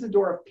 One is the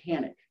door of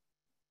panic.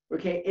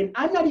 Okay, and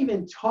I'm not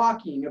even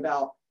talking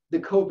about the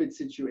COVID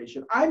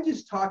situation. I'm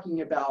just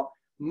talking about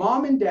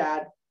mom and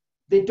dad,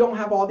 they don't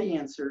have all the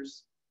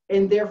answers,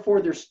 and therefore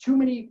there's too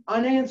many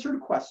unanswered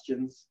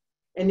questions,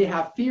 and they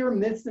have fear,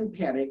 myths, and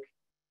panic,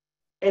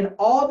 and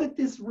all that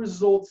this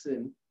results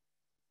in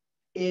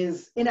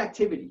is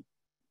inactivity.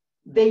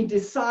 They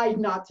decide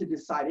not to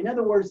decide. In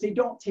other words, they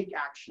don't take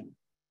action.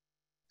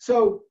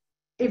 So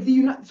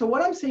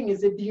what I'm saying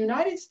is, if the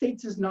United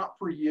States is not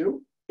for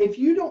you, if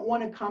you don't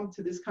want to come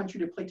to this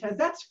country to play tennis,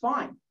 that's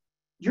fine.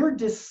 You're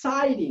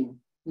deciding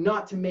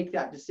not to make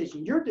that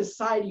decision. You're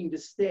deciding to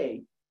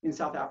stay in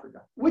South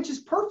Africa, which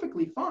is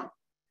perfectly fine.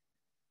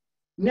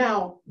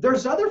 Now,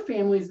 there's other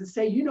families that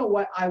say, you know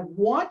what, I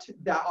want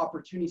that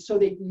opportunity. So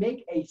they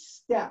make a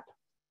step.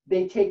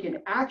 They take an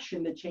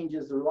action that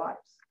changes their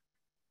lives.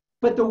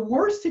 But the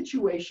worst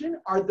situation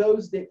are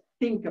those that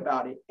think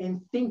about it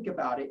and think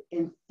about it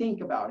and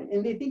think about it.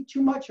 And they think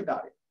too much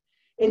about it.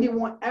 And they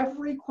want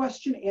every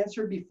question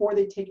answered before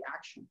they take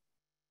action.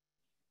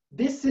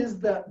 This is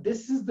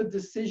the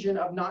decision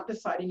of not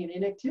deciding in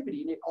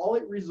inactivity. And all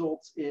it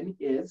results in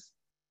is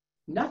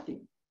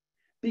nothing.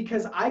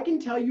 Because I can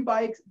tell you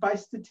by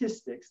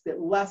statistics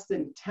that less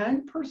than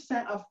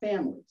 10% of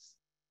families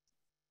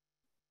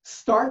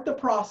start the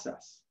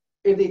process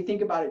if they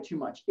think about it too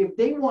much. If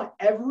they want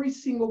every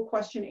single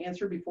question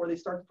answered before they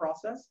start the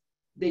process,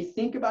 they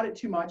think about it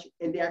too much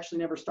and they actually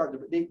never start.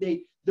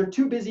 They're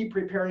too busy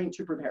preparing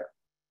to prepare.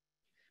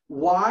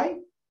 Why?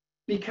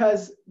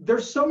 Because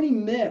there's so many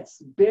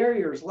myths,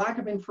 barriers, lack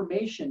of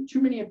information,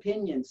 too many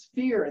opinions,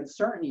 fear,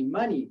 uncertainty,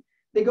 money.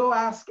 They go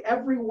ask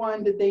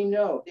everyone that they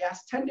know. They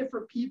ask 10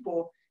 different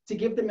people to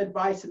give them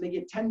advice and they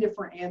get 10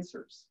 different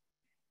answers.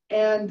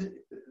 And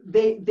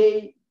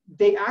they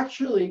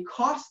actually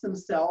cost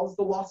themselves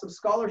the loss of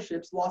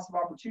scholarships, loss of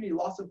opportunity,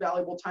 loss of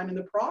valuable time in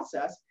the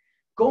process,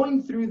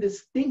 going through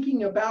this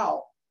thinking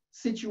about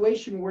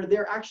situation where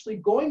they're actually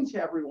going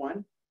to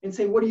everyone and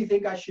saying, what do you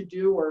think I should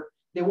do? Or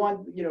they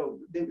want,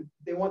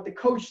 they want the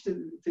coach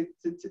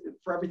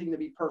for everything to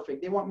be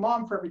perfect. They want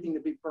mom for everything to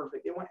be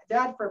perfect. They want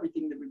dad for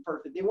everything to be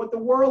perfect. They want the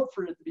world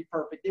for it to be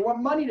perfect. They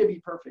want money to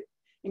be perfect.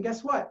 And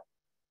guess what?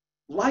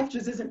 Life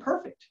just isn't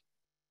perfect.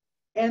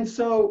 And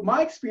so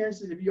my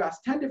experience is if you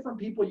ask 10 different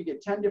people, you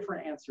get 10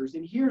 different answers.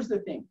 And here's the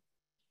thing.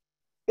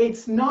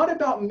 It's not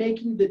about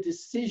making the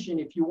decision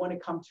if you want to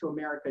come to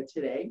America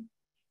today.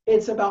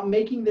 It's about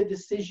making the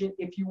decision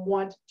if you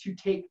want to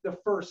take the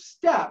first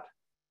step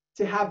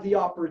to have the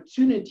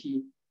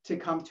opportunity to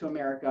come to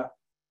America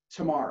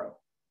tomorrow.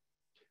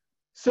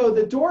 So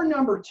the door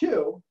number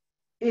 2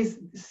 is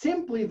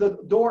simply the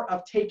door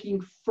of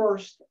taking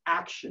first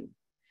action.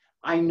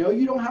 I know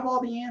you don't have all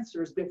the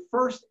answers, but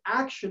first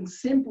action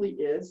simply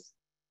is,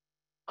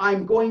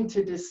 I'm going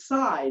to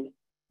decide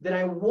that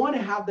I want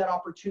to have that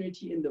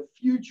opportunity in the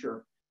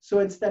future. So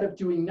instead of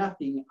doing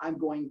nothing, I'm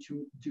going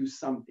to do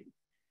something.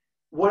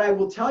 What I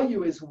will tell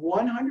you is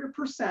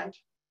 100%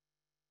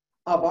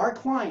 of our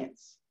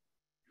clients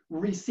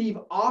receive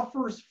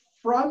offers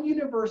from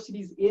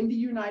universities in the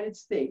United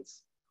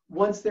States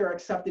once they're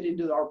accepted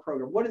into our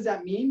program. What does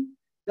that mean?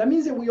 That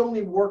means that we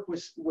only work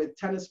with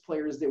tennis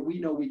players that we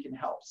know we can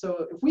help.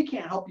 So if we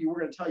can't help you, we're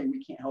going to tell you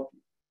we can't help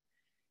you.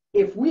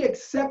 If we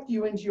accept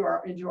you into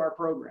our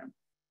program,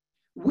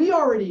 we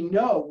already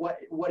know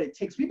what it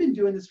takes. We've been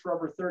doing this for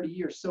over 30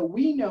 years. So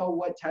we know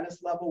what tennis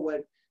level,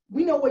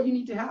 we know what you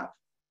need to have.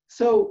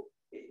 So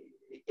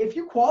if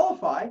you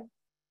qualify,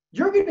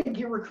 you're going to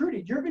get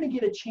recruited. You're going to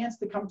get a chance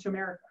to come to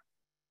America.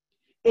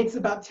 It's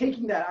about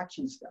taking that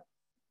action step.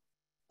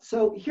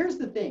 So here's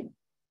the thing.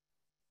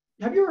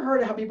 Have you ever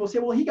heard of how people say,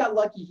 well, he got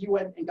lucky, he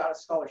went and got a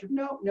scholarship?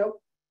 No, no.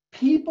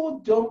 People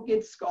don't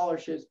get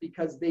scholarships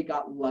because they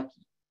got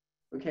lucky,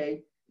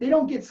 okay? They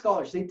don't get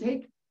scholarships.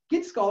 They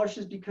get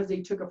scholarships because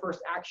they took a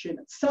first action,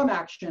 some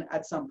action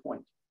at some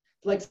point,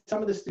 like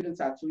some of the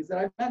students actually that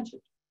I've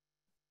mentioned.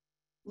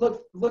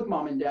 Look,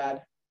 mom and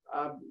dad,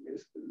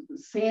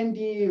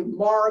 Sandy,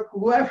 Mark,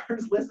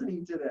 whoever's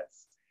listening to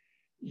this,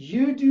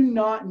 you do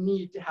not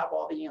need to have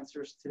all the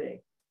answers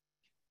today.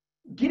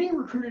 Getting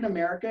recruited in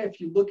America,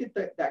 if you look at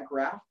that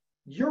graph,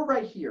 you're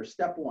right here,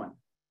 step one.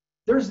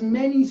 There's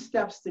many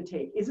steps to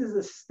take. This is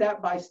a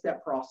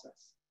step-by-step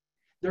process.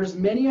 There's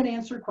many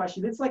unanswered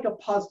questions. It's like a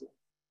puzzle.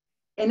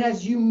 And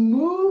as you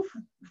move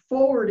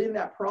forward in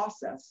that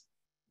process,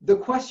 the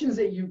questions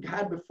that you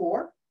had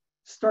before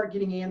start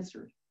getting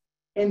answered.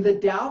 And the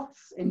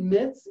doubts and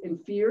myths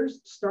and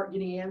fears start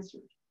getting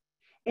answered.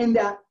 And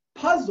that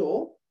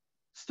puzzle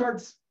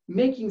starts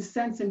making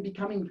sense and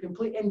becoming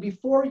complete. And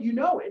before you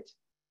know it,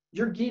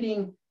 you're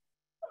getting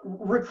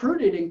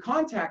recruited and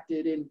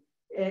contacted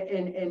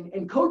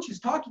and coaches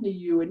talking to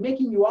you and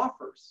making you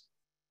offers.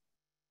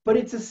 But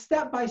it's a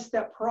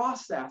step-by-step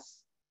process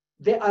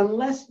that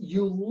unless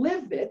you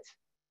live it,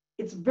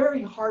 it's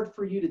very hard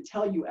for you to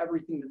tell you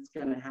everything that's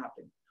going to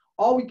happen.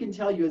 All we can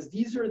tell you is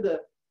these are the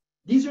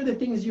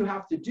things you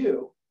have to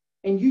do,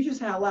 and you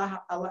just have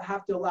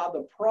to allow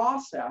the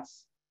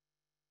process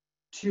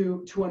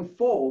to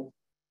unfold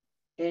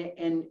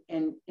and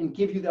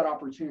give you that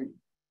opportunity.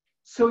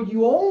 So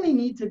you only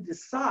need to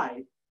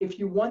decide if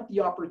you want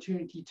the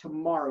opportunity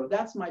tomorrow.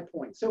 That's my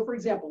point. So for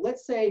example,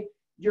 let's say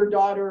your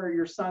daughter or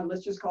your son,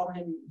 let's just call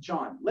him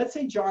John. Let's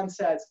say John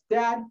says,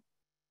 Dad,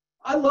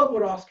 I love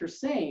what Oscar's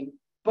saying,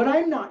 but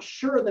I'm not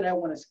sure that I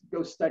want to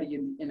go study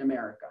in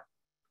America.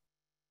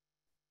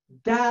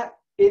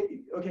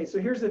 Okay, so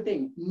here's the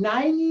thing.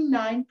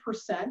 99%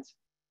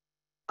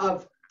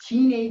 of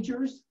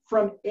teenagers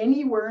from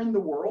anywhere in the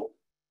world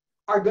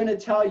are going to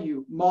tell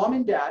you, Mom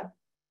and Dad,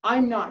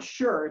 I'm not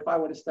sure if I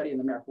want to study in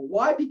America.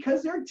 Why?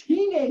 Because they're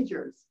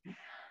teenagers.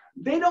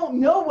 They don't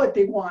know what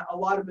they want, a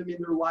lot of them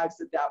in their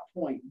lives at that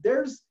point.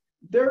 There's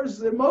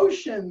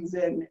emotions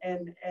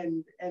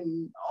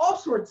and all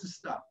sorts of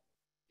stuff.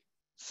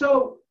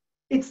 So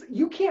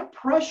you can't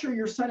pressure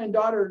your son and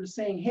daughter to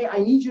saying, hey, I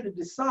need you to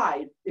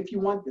decide if you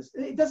want this.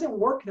 It doesn't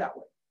work that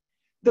way.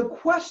 The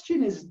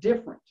question is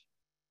different.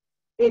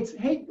 It's,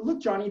 hey,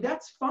 look, Johnny,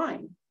 that's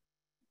fine.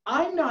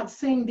 I'm not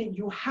saying that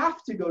you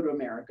have to go to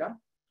America.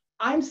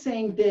 I'm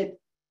saying that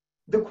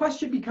the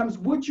question becomes,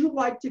 would you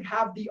like to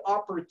have the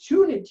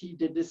opportunity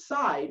to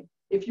decide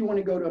if you want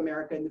to go to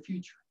America in the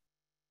future?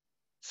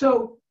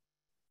 So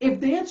if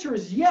the answer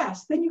is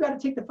yes, then you got to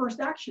take the first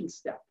action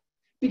step.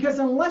 Because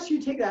unless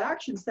you take that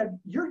action step,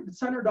 your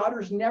son or daughter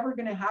is never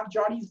going to have,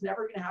 Johnny's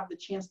never going to have the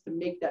chance to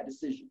make that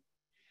decision.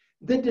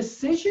 The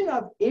decision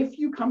of if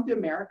you come to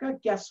America,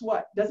 guess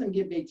what? Doesn't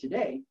get made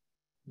today.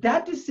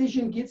 That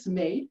decision gets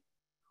made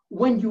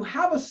when you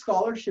have a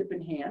scholarship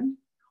in hand,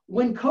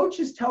 when coach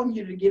is telling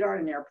you to get on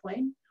an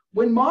airplane,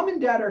 when mom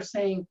and dad are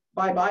saying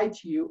bye-bye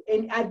to you,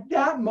 and at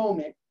that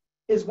moment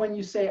is when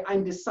you say,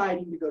 I'm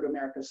deciding to go to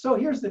America. So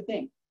here's the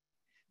thing.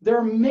 There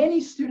are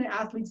many student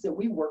athletes that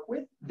we work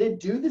with that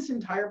do this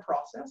entire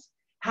process,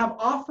 have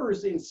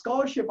offers and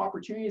scholarship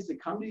opportunities to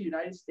come to the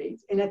United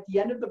States, and at the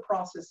end of the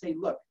process say,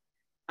 look,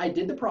 I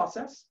did the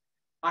process.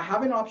 I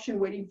have an option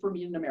waiting for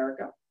me in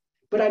America,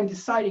 but I'm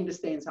deciding to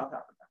stay in South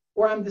Africa,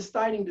 or I'm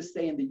deciding to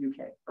stay in the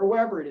UK, or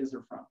wherever it is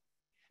they're from.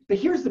 But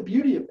here's the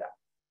beauty of that.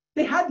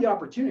 They had the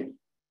opportunity.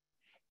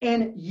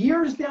 And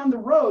years down the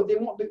road, they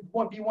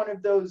won't be one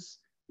of those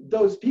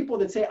people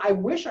that say, I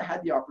wish I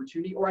had the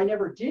opportunity, or I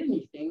never did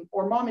anything,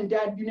 or mom and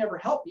dad, you never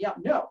helped me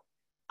out. No,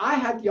 I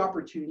had the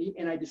opportunity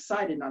and I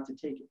decided not to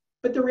take it.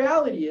 But the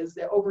reality is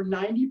that over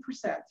 90%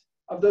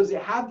 of those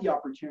that have the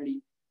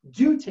opportunity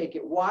do take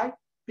it. Why?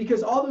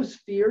 Because all those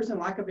fears and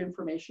lack of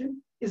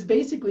information is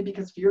basically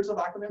because fears of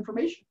lack of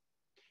information.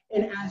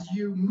 And as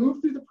you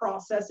move through the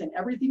process and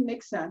everything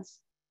makes sense,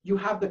 you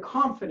have the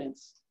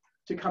confidence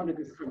to come to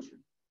this country.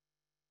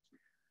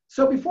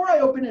 So before I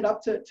open it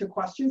up to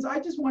questions, I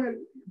just want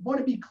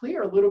to be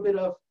clear a little bit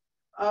of,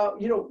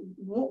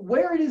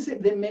 where it is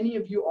it that many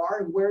of you are,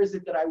 and where is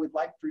it that I would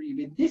like for you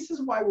to be. This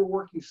is why we're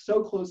working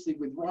so closely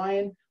with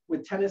Ryan,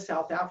 with Tennis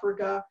South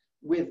Africa,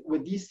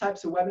 with these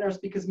types of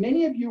webinars, because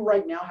many of you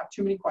right now have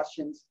too many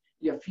questions.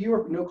 You have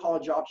fewer no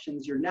college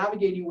options. You're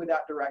navigating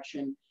without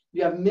direction.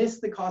 You have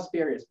missed the cost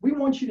barriers. We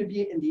want you to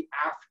be in the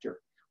after.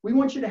 We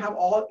want you to have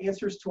all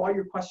answers to all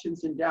your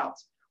questions and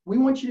doubts. We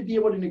want you to be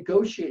able to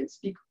negotiate and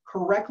speak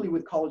correctly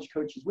with college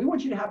coaches. We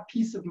want you to have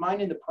peace of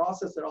mind in the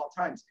process at all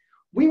times.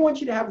 We want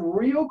you to have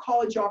real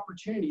college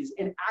opportunities,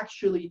 and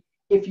actually,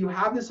 if you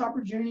have this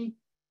opportunity,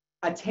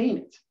 attain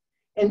it.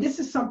 And this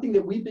is something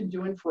that we've been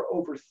doing for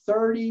over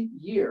 30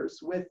 years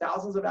with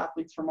thousands of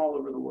athletes from all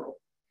over the world.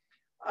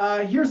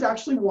 Here's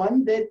actually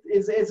one that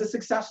is a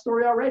success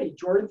story already.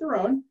 Jordan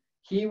Theron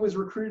He was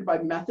recruited by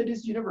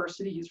Methodist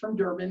University. He's from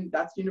Durban.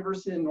 That's the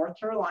university in North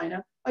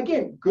Carolina.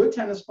 Again, good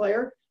tennis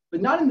player,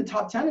 but not in the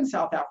top 10 in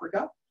South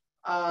Africa.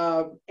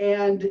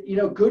 And, you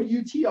know, good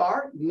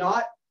UTR,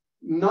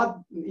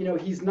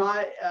 he's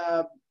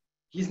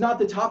not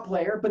the top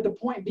player, but the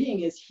point being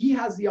is he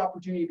has the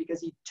opportunity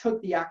because he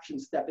took the action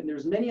step. And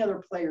there's many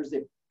other players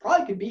that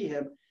probably could beat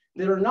him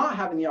that are not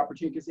having the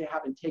opportunity because they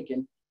haven't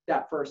taken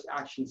that first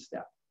action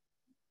step.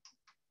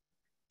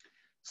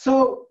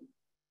 So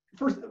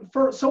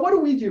so what do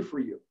we do for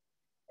you?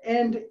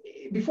 And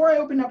before I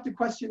open up to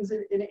questions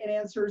and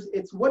answers,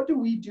 it's what do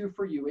we do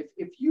for you?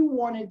 If you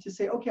wanted to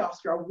say, okay,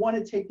 Oscar, I want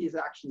to take these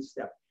action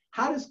steps.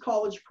 How does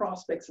College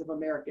Prospects of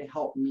America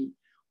help me?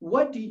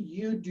 What do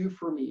you do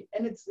for me?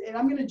 And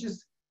I'm going to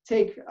just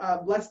take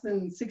less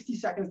than 60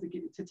 seconds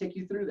to take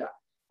you through that.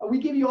 We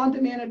give you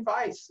on-demand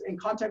advice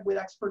and contact with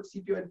expert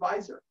CPO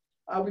advisor.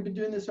 We've been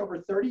doing this over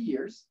 30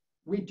 years.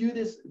 We do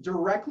this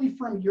directly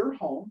from your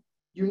home.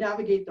 You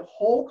navigate the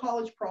whole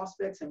College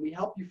Prospects and we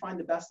help you find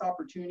the best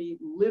opportunity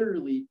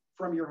literally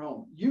from your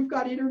home. You've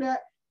got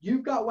internet,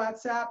 you've got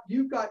WhatsApp,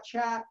 you've got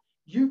chat,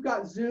 you've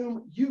got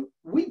Zoom.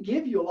 We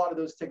give you a lot of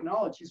those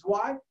technologies.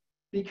 Why?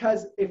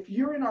 Because if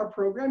you're in our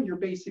program, you're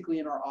basically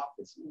in our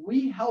office.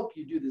 We help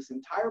you do this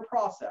entire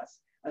process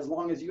as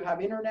long as you have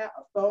internet,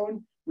 a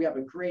phone, we have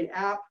a great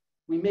app,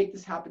 we make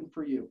this happen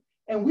for you.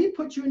 And we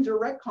put you in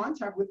direct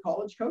contact with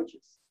college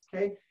coaches,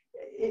 okay?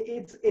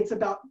 It's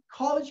about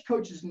college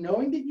coaches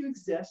knowing that you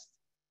exist,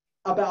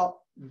 about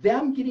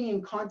them getting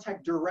in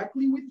contact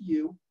directly with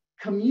you,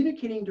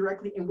 communicating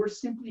directly, and we're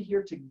simply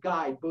here to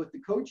guide both the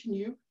coach and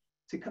you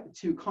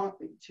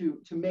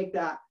to make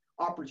that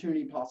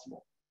opportunity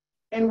possible.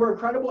 And we're a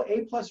credible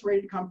A+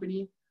 rated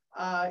company,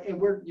 and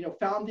we're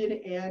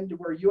founded, and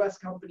we're a US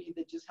company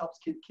that just helps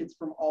kids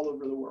from all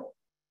over the world.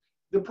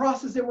 The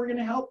process that we're going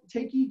to help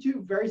take you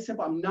to, very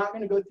simple. I'm not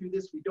going to go through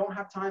this. We don't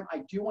have time.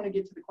 I do want to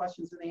get to the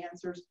questions and the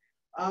answers.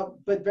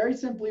 But very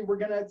simply, we're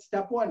going to,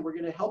 step one, we're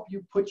going to help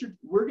you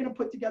we're going to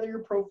put together your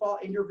profile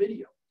and your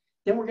video.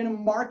 Then we're going to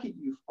market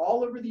you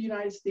all over the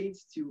United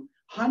States to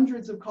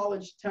hundreds of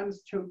college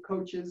tennis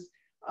coaches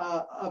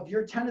of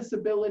your tennis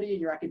ability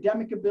and your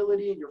academic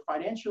ability and your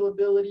financial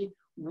ability.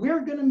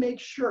 We're going to make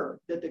sure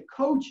that the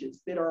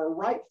coaches that are a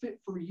right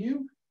fit for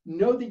you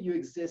know that you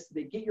exist,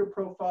 they get your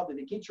profile, that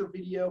they get your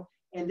video,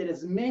 and that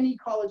as many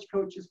college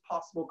coaches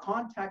possible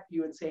contact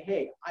you and say,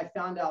 hey, I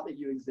found out that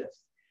you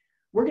exist.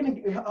 We're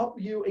going to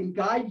help you and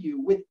guide you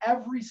with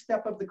every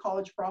step of the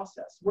college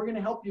process. We're going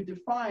to help you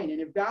define and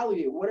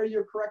evaluate what are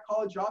your correct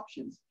college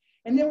options.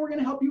 And then we're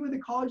going to help you with the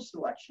college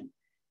selection.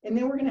 And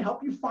then we're going to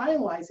help you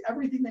finalize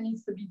everything that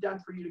needs to be done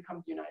for you to come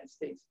to the United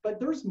States. But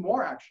there's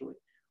more, actually.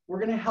 We're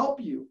going to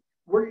help you.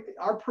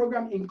 Our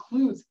program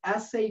includes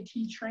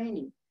SAT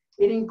training.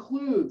 It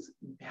includes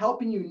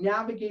helping you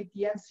navigate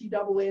the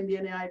NCAA and the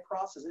NAIA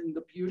process. And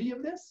the beauty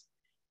of this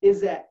is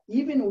that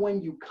even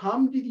when you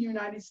come to the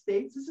United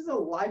States, this is a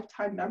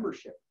lifetime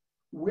membership.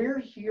 We're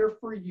here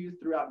for you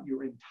throughout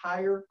your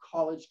entire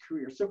college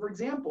career. So for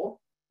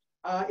example,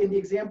 in the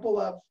example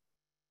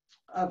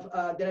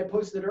that I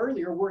posted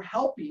earlier, we're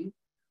helping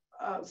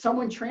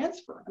someone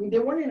transfer. I mean, they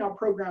weren't in our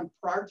program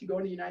prior to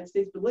going to the United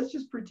States, but let's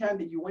just pretend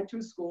that you went to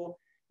a school,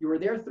 you were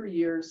there 3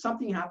 years,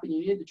 something happened, you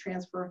needed to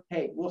transfer.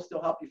 Hey, we'll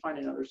still help you find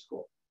another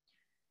school.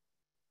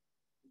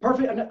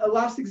 Perfect. A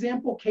last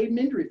example, Cade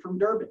Mindry from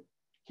Durban.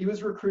 He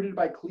was recruited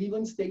by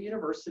Cleveland State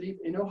University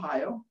in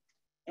Ohio.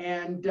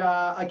 And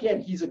again,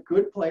 he's a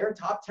good player,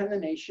 top 10 in the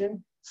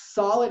nation,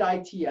 solid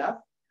ITF,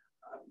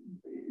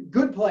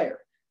 good player.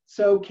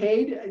 So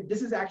Cade,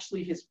 this is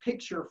actually his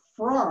picture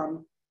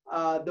from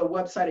the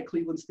website at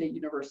Cleveland State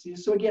University.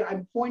 So again,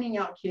 I'm pointing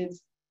out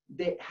kids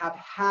that have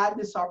had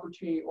this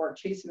opportunity or are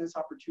chasing this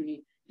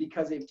opportunity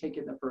because they've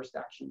taken the first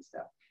action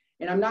step.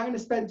 And I'm not going to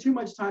spend too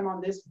much time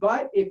on this,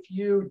 but if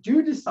you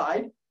do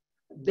decide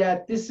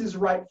that this is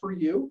right for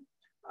you,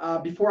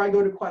 before I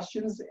go to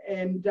questions,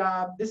 and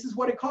this is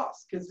what it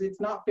costs, because it's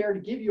not fair to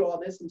give you all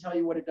this and tell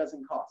you what it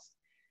doesn't cost.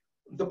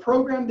 The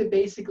program that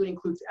basically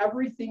includes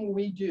everything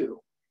we do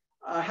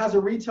has a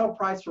retail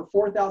price for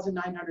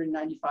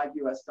 $4,995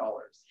 US.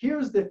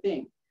 Here's the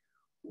thing.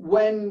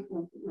 When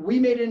we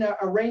made an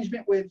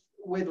arrangement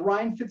with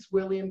Ryan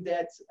Fitzwilliam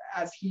that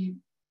as he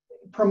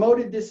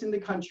promoted this in the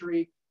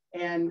country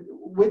and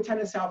with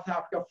Tennis South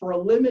Africa for a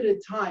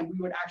limited time,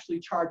 we would actually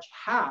charge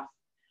half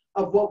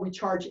of what we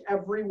charge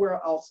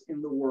everywhere else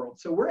in the world.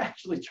 So we're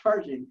actually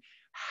charging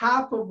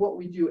half of what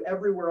we do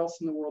everywhere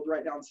else in the world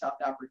right now in South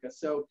Africa.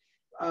 So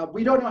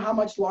we don't know how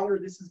much longer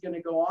this is going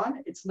to go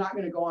on. It's not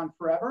going to go on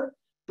forever.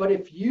 But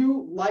if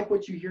you like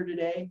what you hear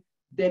today,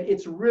 then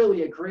it's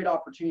really a great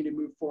opportunity to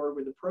move forward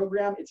with the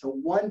program. It's a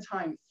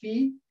one-time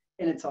fee,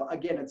 and it's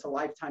a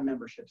lifetime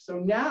membership. So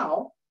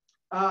now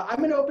I'm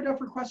going to open up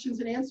for questions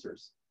and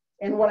answers.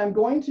 And what I'm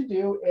going to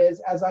do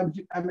is, as I'm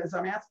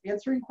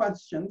answering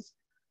questions,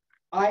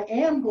 I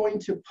am going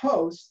to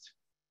post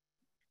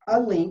a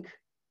link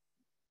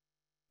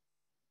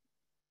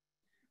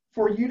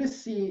for you to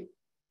see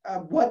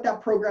what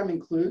that program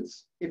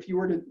includes if you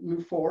were to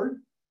move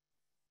forward.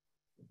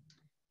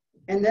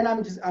 And then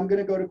I'm going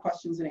to go to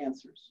questions and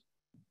answers.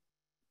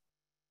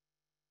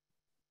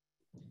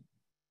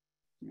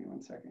 Give me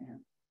one second here.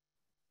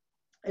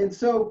 And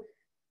so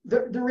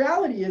the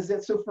reality is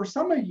that, so for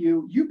some of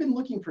you, you've been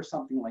looking for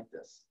something like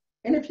this.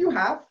 And if you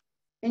have,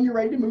 and you're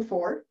ready to move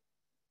forward,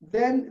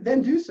 then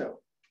do so.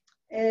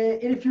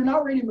 And if you're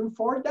not ready to move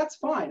forward, that's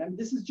fine. I mean,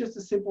 this is just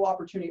a simple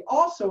opportunity.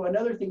 Also,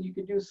 another thing you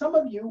could do, some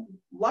of you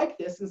like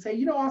this and say,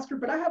 you know, Oscar,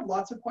 but I have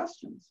lots of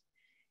questions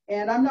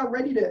and I'm not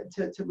ready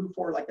to move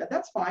forward like that.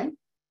 That's fine.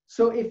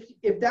 So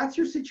if that's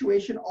your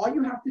situation, all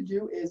you have to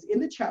do is in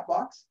the chat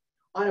box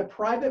on a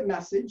private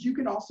message, you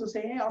can also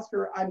say, hey,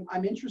 Oscar,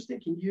 I'm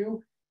interested. Can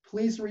you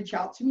please reach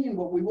out to me? And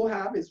what we will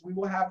have is we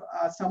will have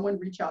someone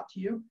reach out to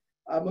you.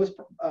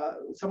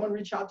 Someone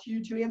reach out to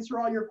you to answer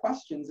all your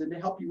questions and to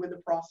help you with the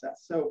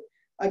process. So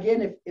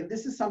again, if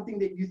this is something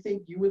that you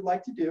think you would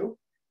like to do,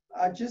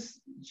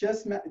 just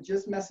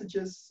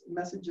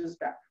messages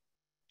back.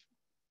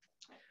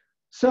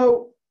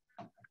 So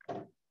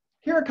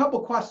here are a couple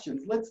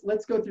questions.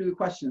 Let's go through the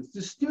questions.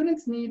 Do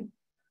students need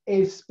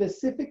a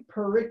specific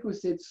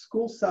prerequisite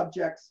school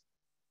subjects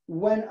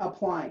when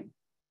applying?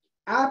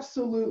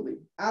 Absolutely,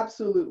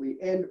 absolutely.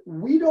 And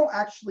we don't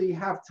actually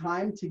have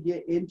time to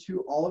get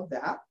into all of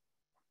that.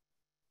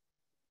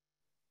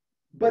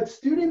 But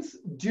students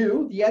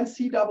do, the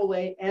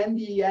NCAA and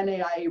the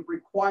NAIA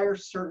require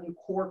certain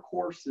core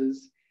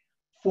courses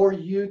for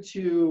you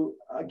to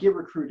get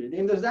recruited.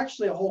 And there's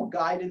actually a whole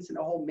guidance and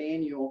a whole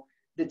manual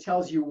that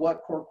tells you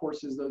what core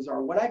courses those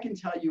are. What I can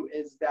tell you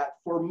is that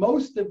for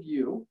most of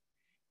you,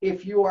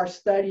 if you are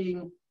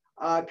studying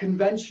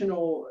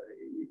conventional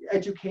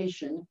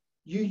education,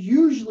 you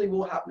usually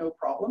will have no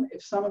problem.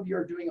 If some of you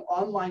are doing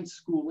online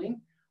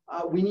schooling,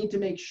 we need to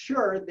make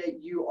sure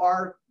that you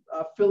are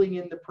filling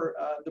in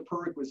the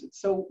prerequisites.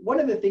 So one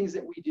of the things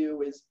that we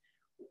do is,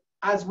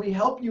 as we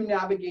help you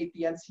navigate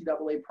the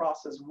NCAA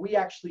process, we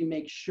actually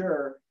make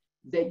sure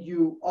that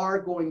you are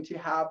going to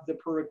have the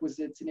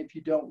prerequisites, and if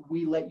you don't,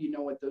 we let you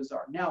know what those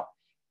are. Now,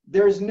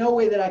 there's no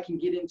way that I can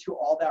get into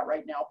all that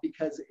right now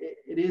because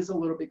it is a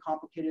little bit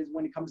complicated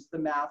when it comes to the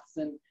maths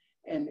and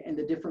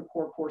the different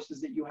core courses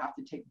that you have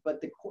to take.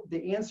 But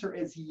the answer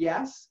is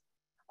yes.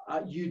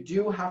 You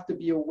do have to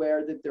be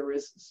aware that there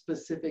is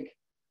specific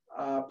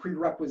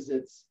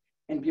prerequisites,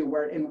 and be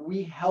aware, and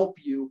we help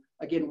you.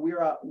 Again,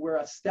 we're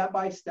a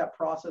step-by-step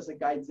process that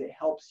guides, that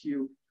helps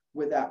you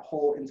with that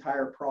whole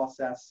entire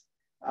process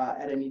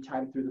at any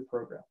time through the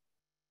program.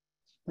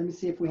 Let me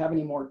see if we have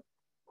any more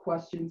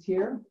questions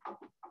here.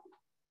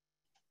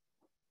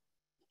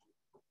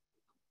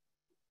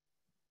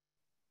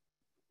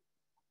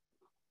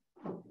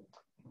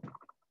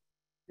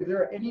 If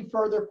there are any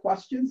further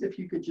questions, if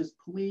you could just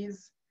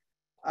please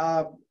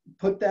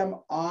put them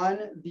on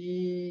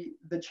the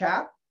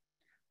chat.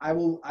 I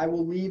will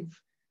leave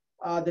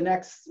the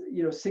next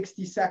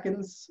 60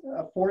 seconds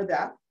for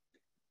that.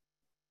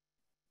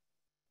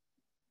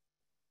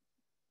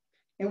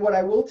 And what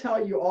I will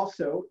tell you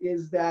also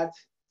is that,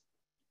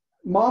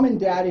 mom and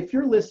dad, if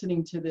you're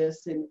listening to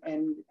this and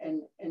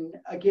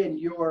again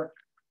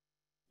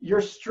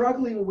you're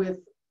struggling with,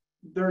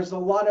 there's a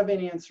lot of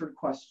unanswered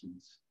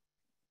questions.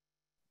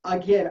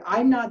 Again,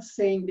 I'm not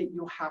saying that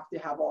you have to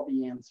have all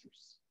the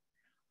answers.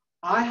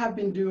 I have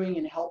been doing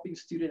and helping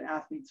student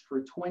athletes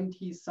for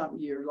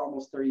 20-something years,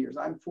 almost 30 years.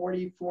 I'm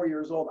 44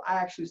 years old. I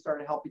actually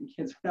started helping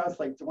kids when I was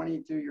like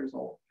 22 years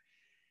old.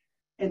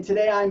 And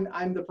today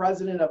I'm the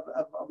president of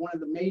one of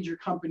the major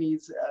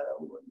companies,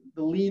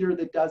 the leader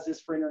that does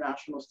this for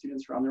international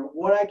students around there.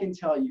 What I can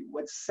tell you,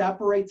 what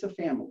separates a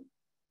family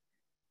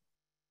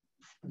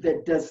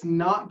that does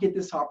not get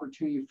this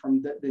opportunity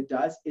from that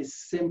does, is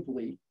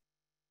simply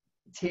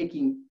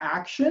taking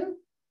action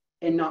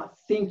and not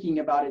thinking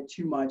about it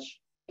too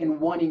much and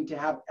wanting to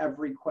have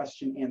every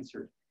question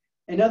answered.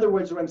 In other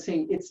words, what I'm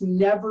saying, it's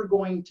never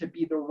going to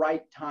be the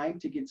right time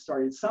to get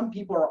started. Some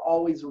people are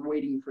always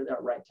waiting for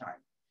that right time.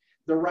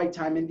 The right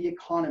time in the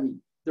economy,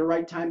 the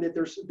right time that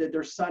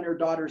their son or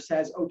daughter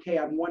says, okay,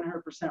 I'm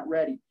 100%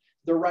 ready.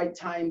 The right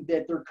time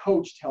that their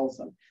coach tells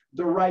them.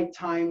 The right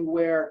time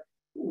where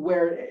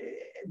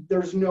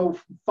there's no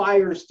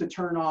fires to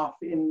turn off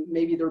in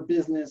maybe their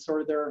business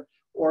or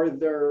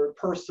their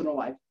personal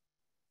life.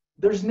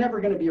 There's never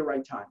going to be a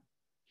right time.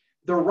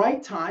 The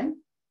right time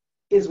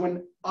is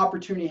when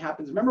opportunity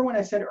happens. Remember when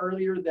I said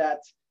earlier that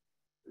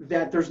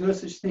there's no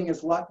such thing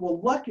as luck? Well,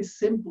 luck is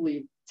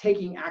simply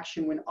taking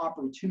action when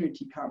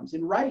opportunity comes.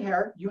 And right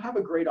here, you have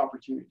a great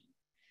opportunity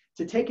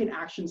to take an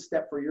action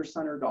step for your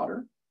son or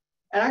daughter.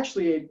 And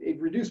actually, a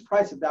reduced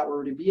price if that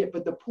were to be it.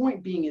 But the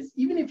point being is,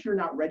 even if you're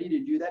not ready to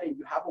do that and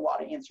you have a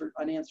lot of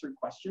unanswered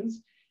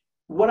questions,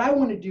 what I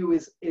want to do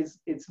is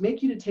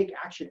make you to take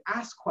action,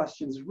 ask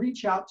questions,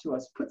 reach out to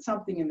us, put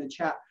something in the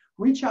chat,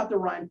 reach out to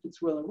Ryan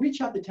Fitzwilliam,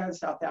 reach out to Tennis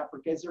South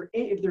Africa.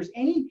 If there's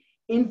any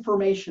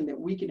information that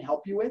we can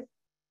help you with,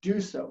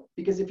 do so.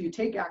 Because if you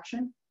take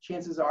action,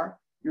 chances are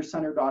your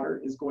son or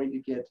daughter is going to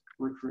get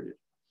recruited.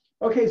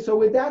 Okay, so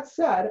with that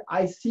said,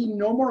 I see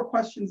no more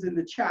questions in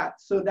the chat.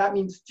 So that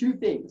means two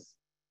things.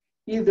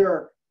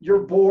 Either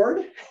you're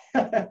bored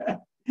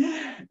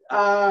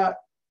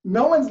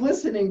no one's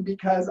listening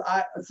because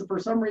so for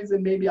some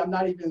reason, maybe I'm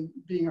not even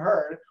being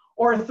heard.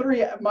 Or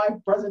three, my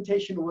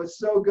presentation was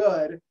so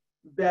good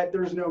that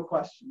there's no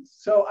questions.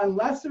 So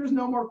unless there's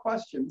no more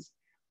questions,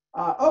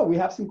 oh, we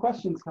have some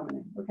questions coming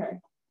in. Okay,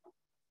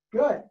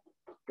 good.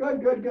 All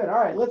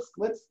right, let's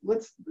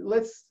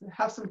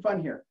have some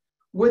fun here.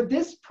 Would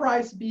this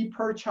price be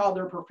per child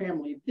or per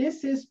family?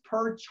 This is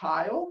per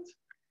child.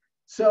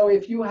 So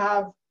if you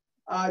have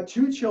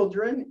 2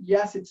 children,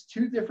 yes, it's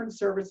 2 different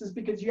services,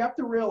 because you have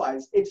to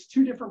realize it's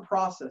 2 different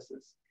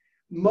processes.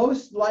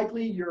 Most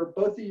likely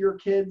both of your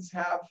kids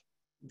have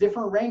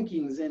different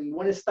rankings and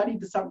want to study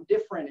to something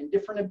different and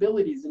different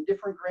abilities and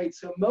different grades.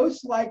 So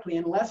most likely,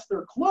 unless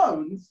they're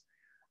clones,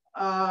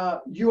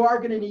 you are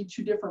going to need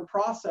 2 different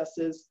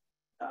processes.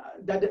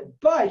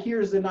 But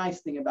here's the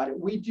nice thing about it.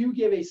 We do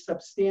give a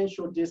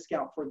substantial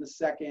discount for the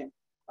second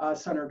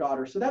son or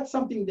daughter. So that's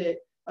something that,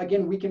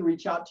 again, we can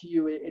reach out to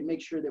you and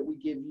make sure that we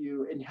give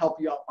you and help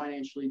you out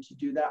financially to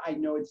do that. I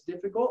know it's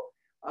difficult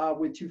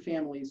with 2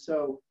 families,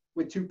 so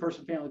with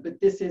 2-person families,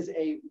 but this is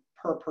a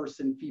per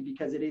person fee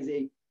because it is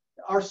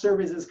our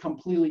service is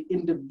completely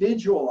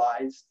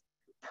individualized,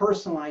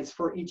 personalized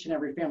for each and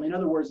every family. In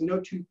other words, no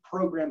 2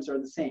 programs are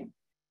the same.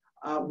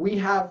 We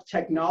have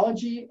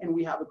technology and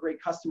we have a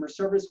great customer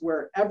service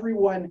where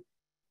everyone,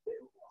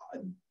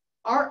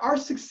 our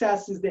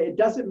success is that it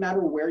doesn't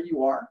matter where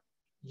you are,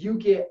 you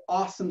get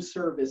awesome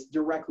service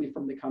directly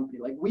from the company.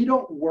 Like, we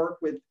don't work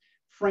with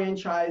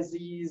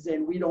franchisees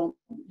and we don't,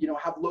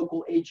 have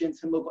local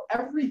agents and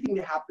everything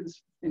that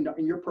happens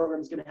in your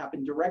program is going to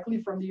happen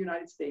directly from the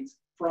United States,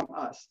 from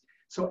us.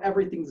 So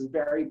everything's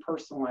very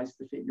personalized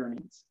to fit your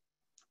needs.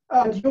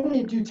 Do you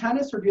only do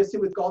tennis or do you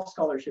assist with golf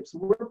scholarships?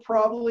 We're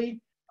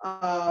probably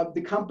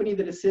the company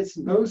that assists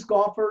most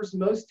golfers,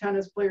 most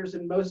tennis players,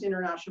 and most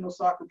international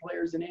soccer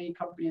players in any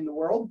company in the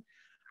world.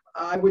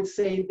 I would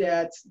say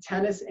that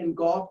tennis and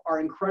golf are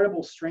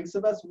incredible strengths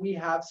of us. We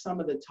have some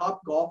of the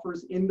top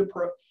golfers in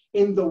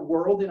the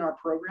world in our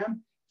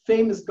program.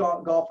 Famous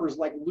golfers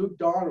like Luke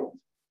Donald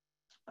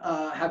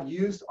have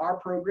used our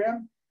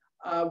program.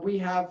 We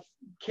have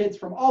kids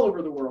from all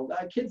over the world,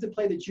 kids that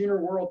play the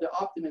Junior World, the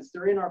Optimists,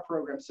 they're in our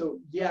program. So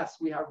yes,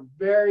 we have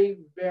very,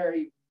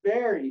 very,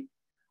 very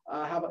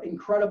have an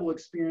incredible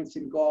experience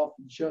in golf,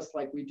 just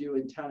like we do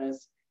in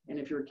tennis. And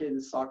if your kid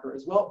is soccer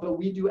as well, but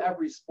we do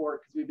every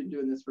sport because we've been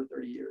doing this for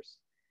 30 years.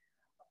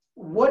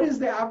 What is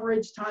the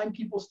average time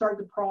people start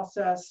the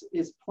process?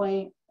 Is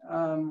playing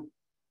an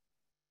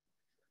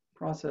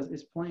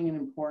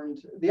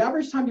important. The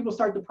average time people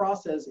start the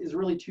process is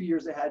really 2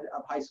 years ahead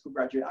of high school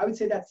graduate. I would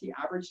say that's the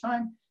average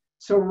time.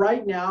 So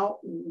right now,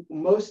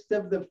 most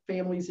of the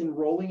families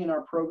enrolling in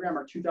our program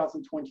are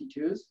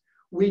 2022s.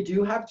 We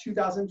do have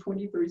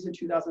 2023s and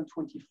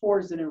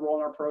 2024s that enroll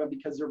in our program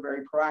because they're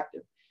very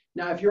proactive.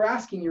 Now, if you're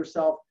asking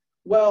yourself,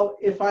 well,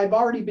 if I've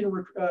already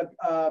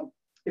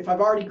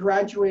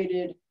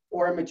graduated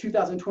or I'm a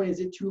 2020, is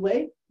it too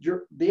late?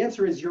 The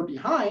answer is you're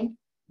behind.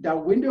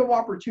 That window of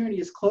opportunity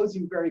is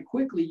closing very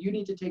quickly. You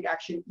need to take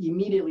action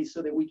immediately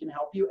so that we can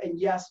help you. And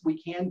yes,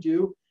 we can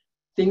do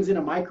things in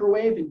a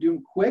microwave and do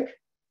them quick,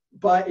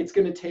 but it's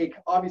going to take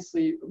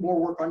obviously more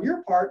work on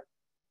your part.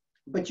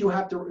 But you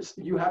have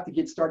to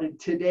get started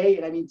today,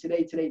 and I mean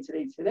today,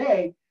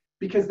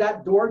 because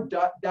that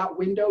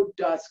window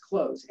does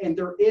close, and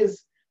there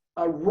is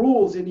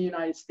rules in the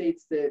United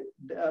States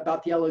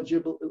about the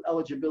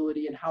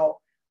eligibility and how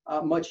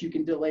much you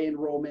can delay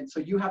enrollment. So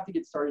you have to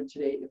get started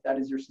today if that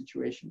is your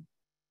situation.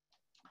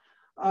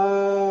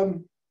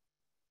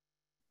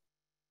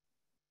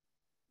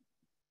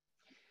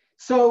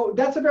 So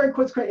that's a very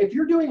quick question. If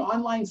you're doing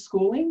online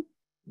schooling,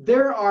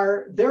 there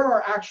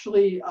are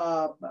actually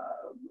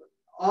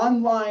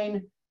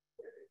online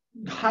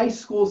high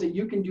schools that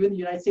you can do in the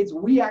United States.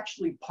 We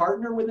actually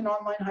partner with an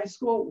online high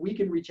school. We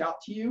can reach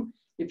out to you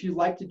if you'd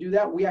like to do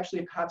that. We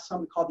actually have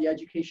something called the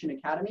Education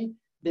Academy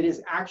that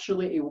is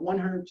actually a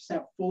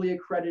 100% fully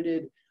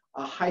accredited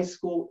high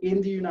school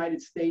in the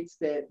United States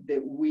that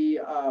we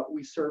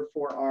serve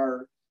for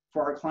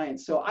our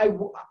clients. So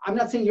I'm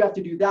not saying you have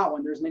to do that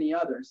one. There's many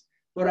others.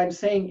 What I'm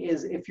saying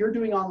is if you're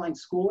doing online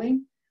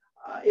schooling,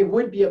 it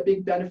would be a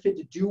big benefit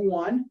to do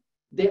one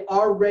that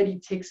already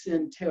takes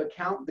into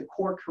account the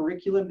core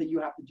curriculum that you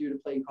have to do to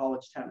play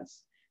college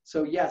tennis.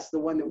 So yes, the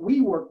one that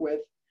we work with,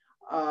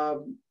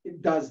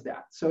 it does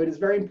that. So it is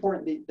very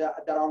important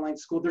that online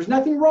school, there's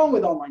nothing wrong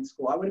with online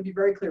school. I want to be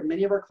very clear.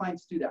 Many of our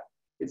clients do that.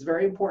 It's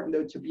very important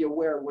though to be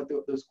aware of what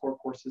those core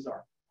courses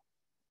are.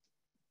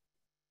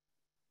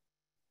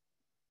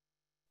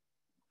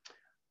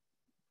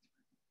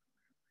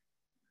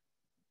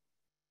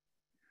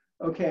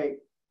 Okay.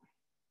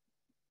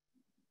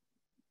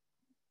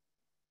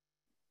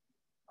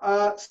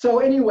 So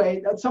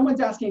anyway, someone's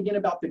asking again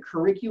about the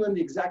curriculum,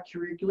 the exact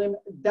curriculum.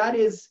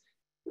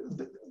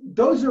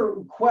 Those are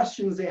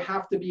questions that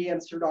have to be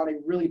answered on a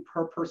really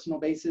personal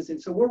basis. And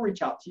so we'll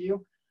reach out to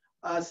you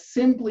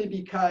simply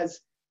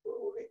because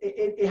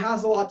it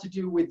has a lot to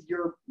do with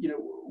your,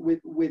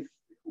 with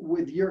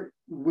you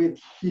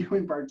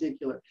in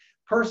particular.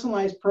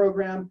 Personalized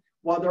program.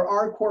 while there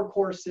are core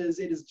courses,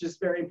 it is just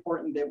very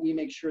important that we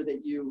make sure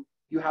that you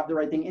have the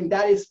right thing. And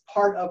that is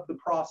part of the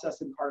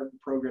process and part of the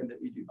program that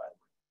we do, by the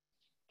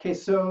way. Okay,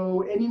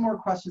 so any more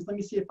questions? Let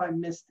me see if I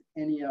missed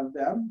any of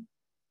them.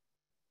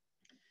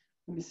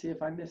 Let me see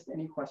if I missed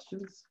any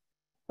questions.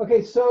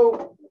 Okay,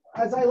 so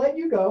as I let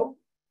you go,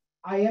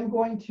 I am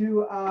going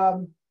to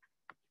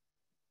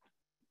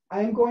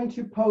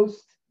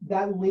post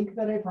that link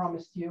that I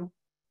promised you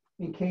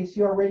in case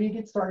you are ready to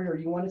get started or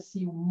you want to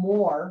see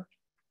more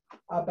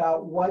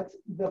about what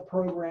the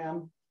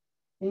program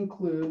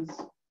includes.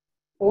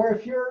 Or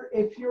if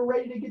you're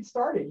ready to get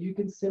started, you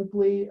can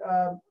simply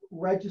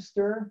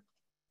register.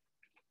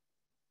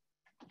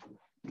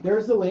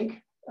 There's the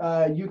link.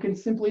 You can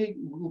simply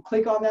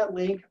click on that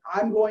link.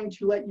 I'm going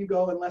to let you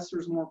go unless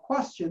there's more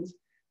questions.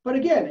 But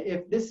again,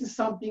 if this is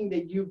something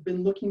that you've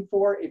been looking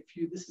for,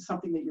 this is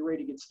something that you're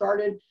ready to get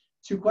started,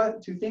 two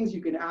things: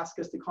 you can ask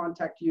us to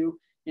contact you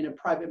in a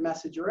private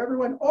message or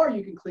everyone, or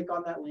you can click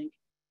on that link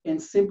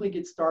and simply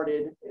get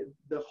started.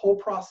 The whole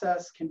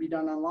process can be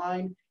done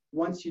online.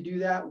 Once you do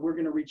that, we're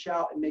going to reach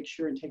out and make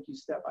sure and take you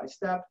step by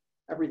step.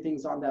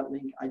 Everything's on that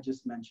link I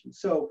just mentioned.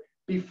 So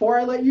before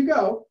I let you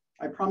go,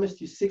 I promised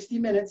you 60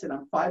 minutes and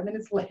I'm 5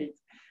 minutes late.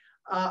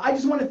 I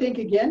just want to thank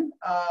again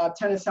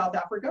Tennis South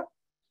Africa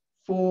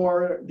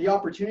for the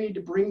opportunity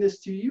to bring this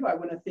to you. I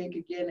want to thank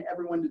again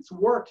everyone that's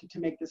worked to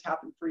make this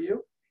happen for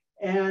you.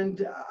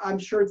 And I'm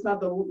sure it's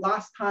not the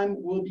last time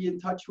we'll be in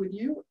touch with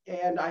you.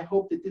 And I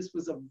hope that this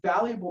was a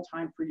valuable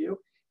time for you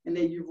and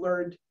that you've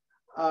learned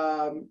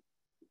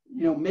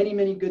many,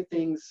 many good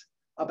things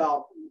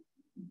about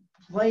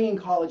playing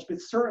college,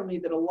 but certainly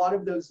that a lot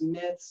of those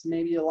myths,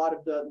 maybe a lot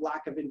of the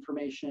lack of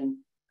information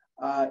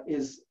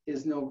is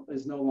no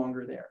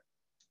longer there.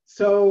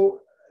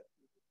 So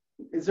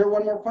is there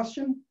one more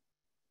question?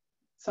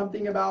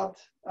 Something about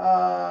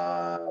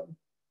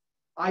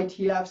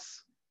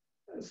ITFs?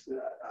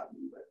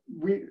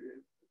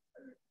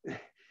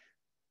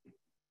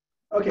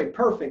 Okay,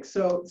 perfect.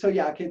 So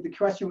yeah, okay, the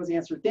question was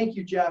answered. Thank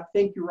you, Jeff.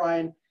 Thank you,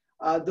 Ryan.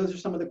 Those are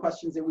some of the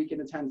questions that we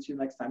can attend to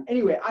next time.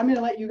 Anyway, I'm going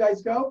to let you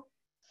guys go.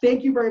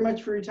 Thank you very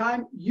much for your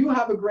time. You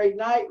have a great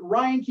night.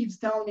 Ryan keeps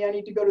telling me I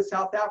need to go to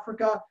South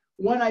Africa.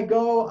 When I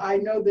go, I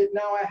know that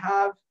now I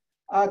have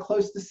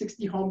close to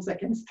 60 homes I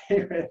can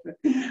stay with.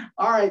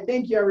 All right.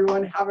 Thank you,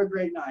 everyone. Have a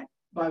great night.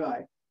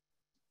 Bye-bye.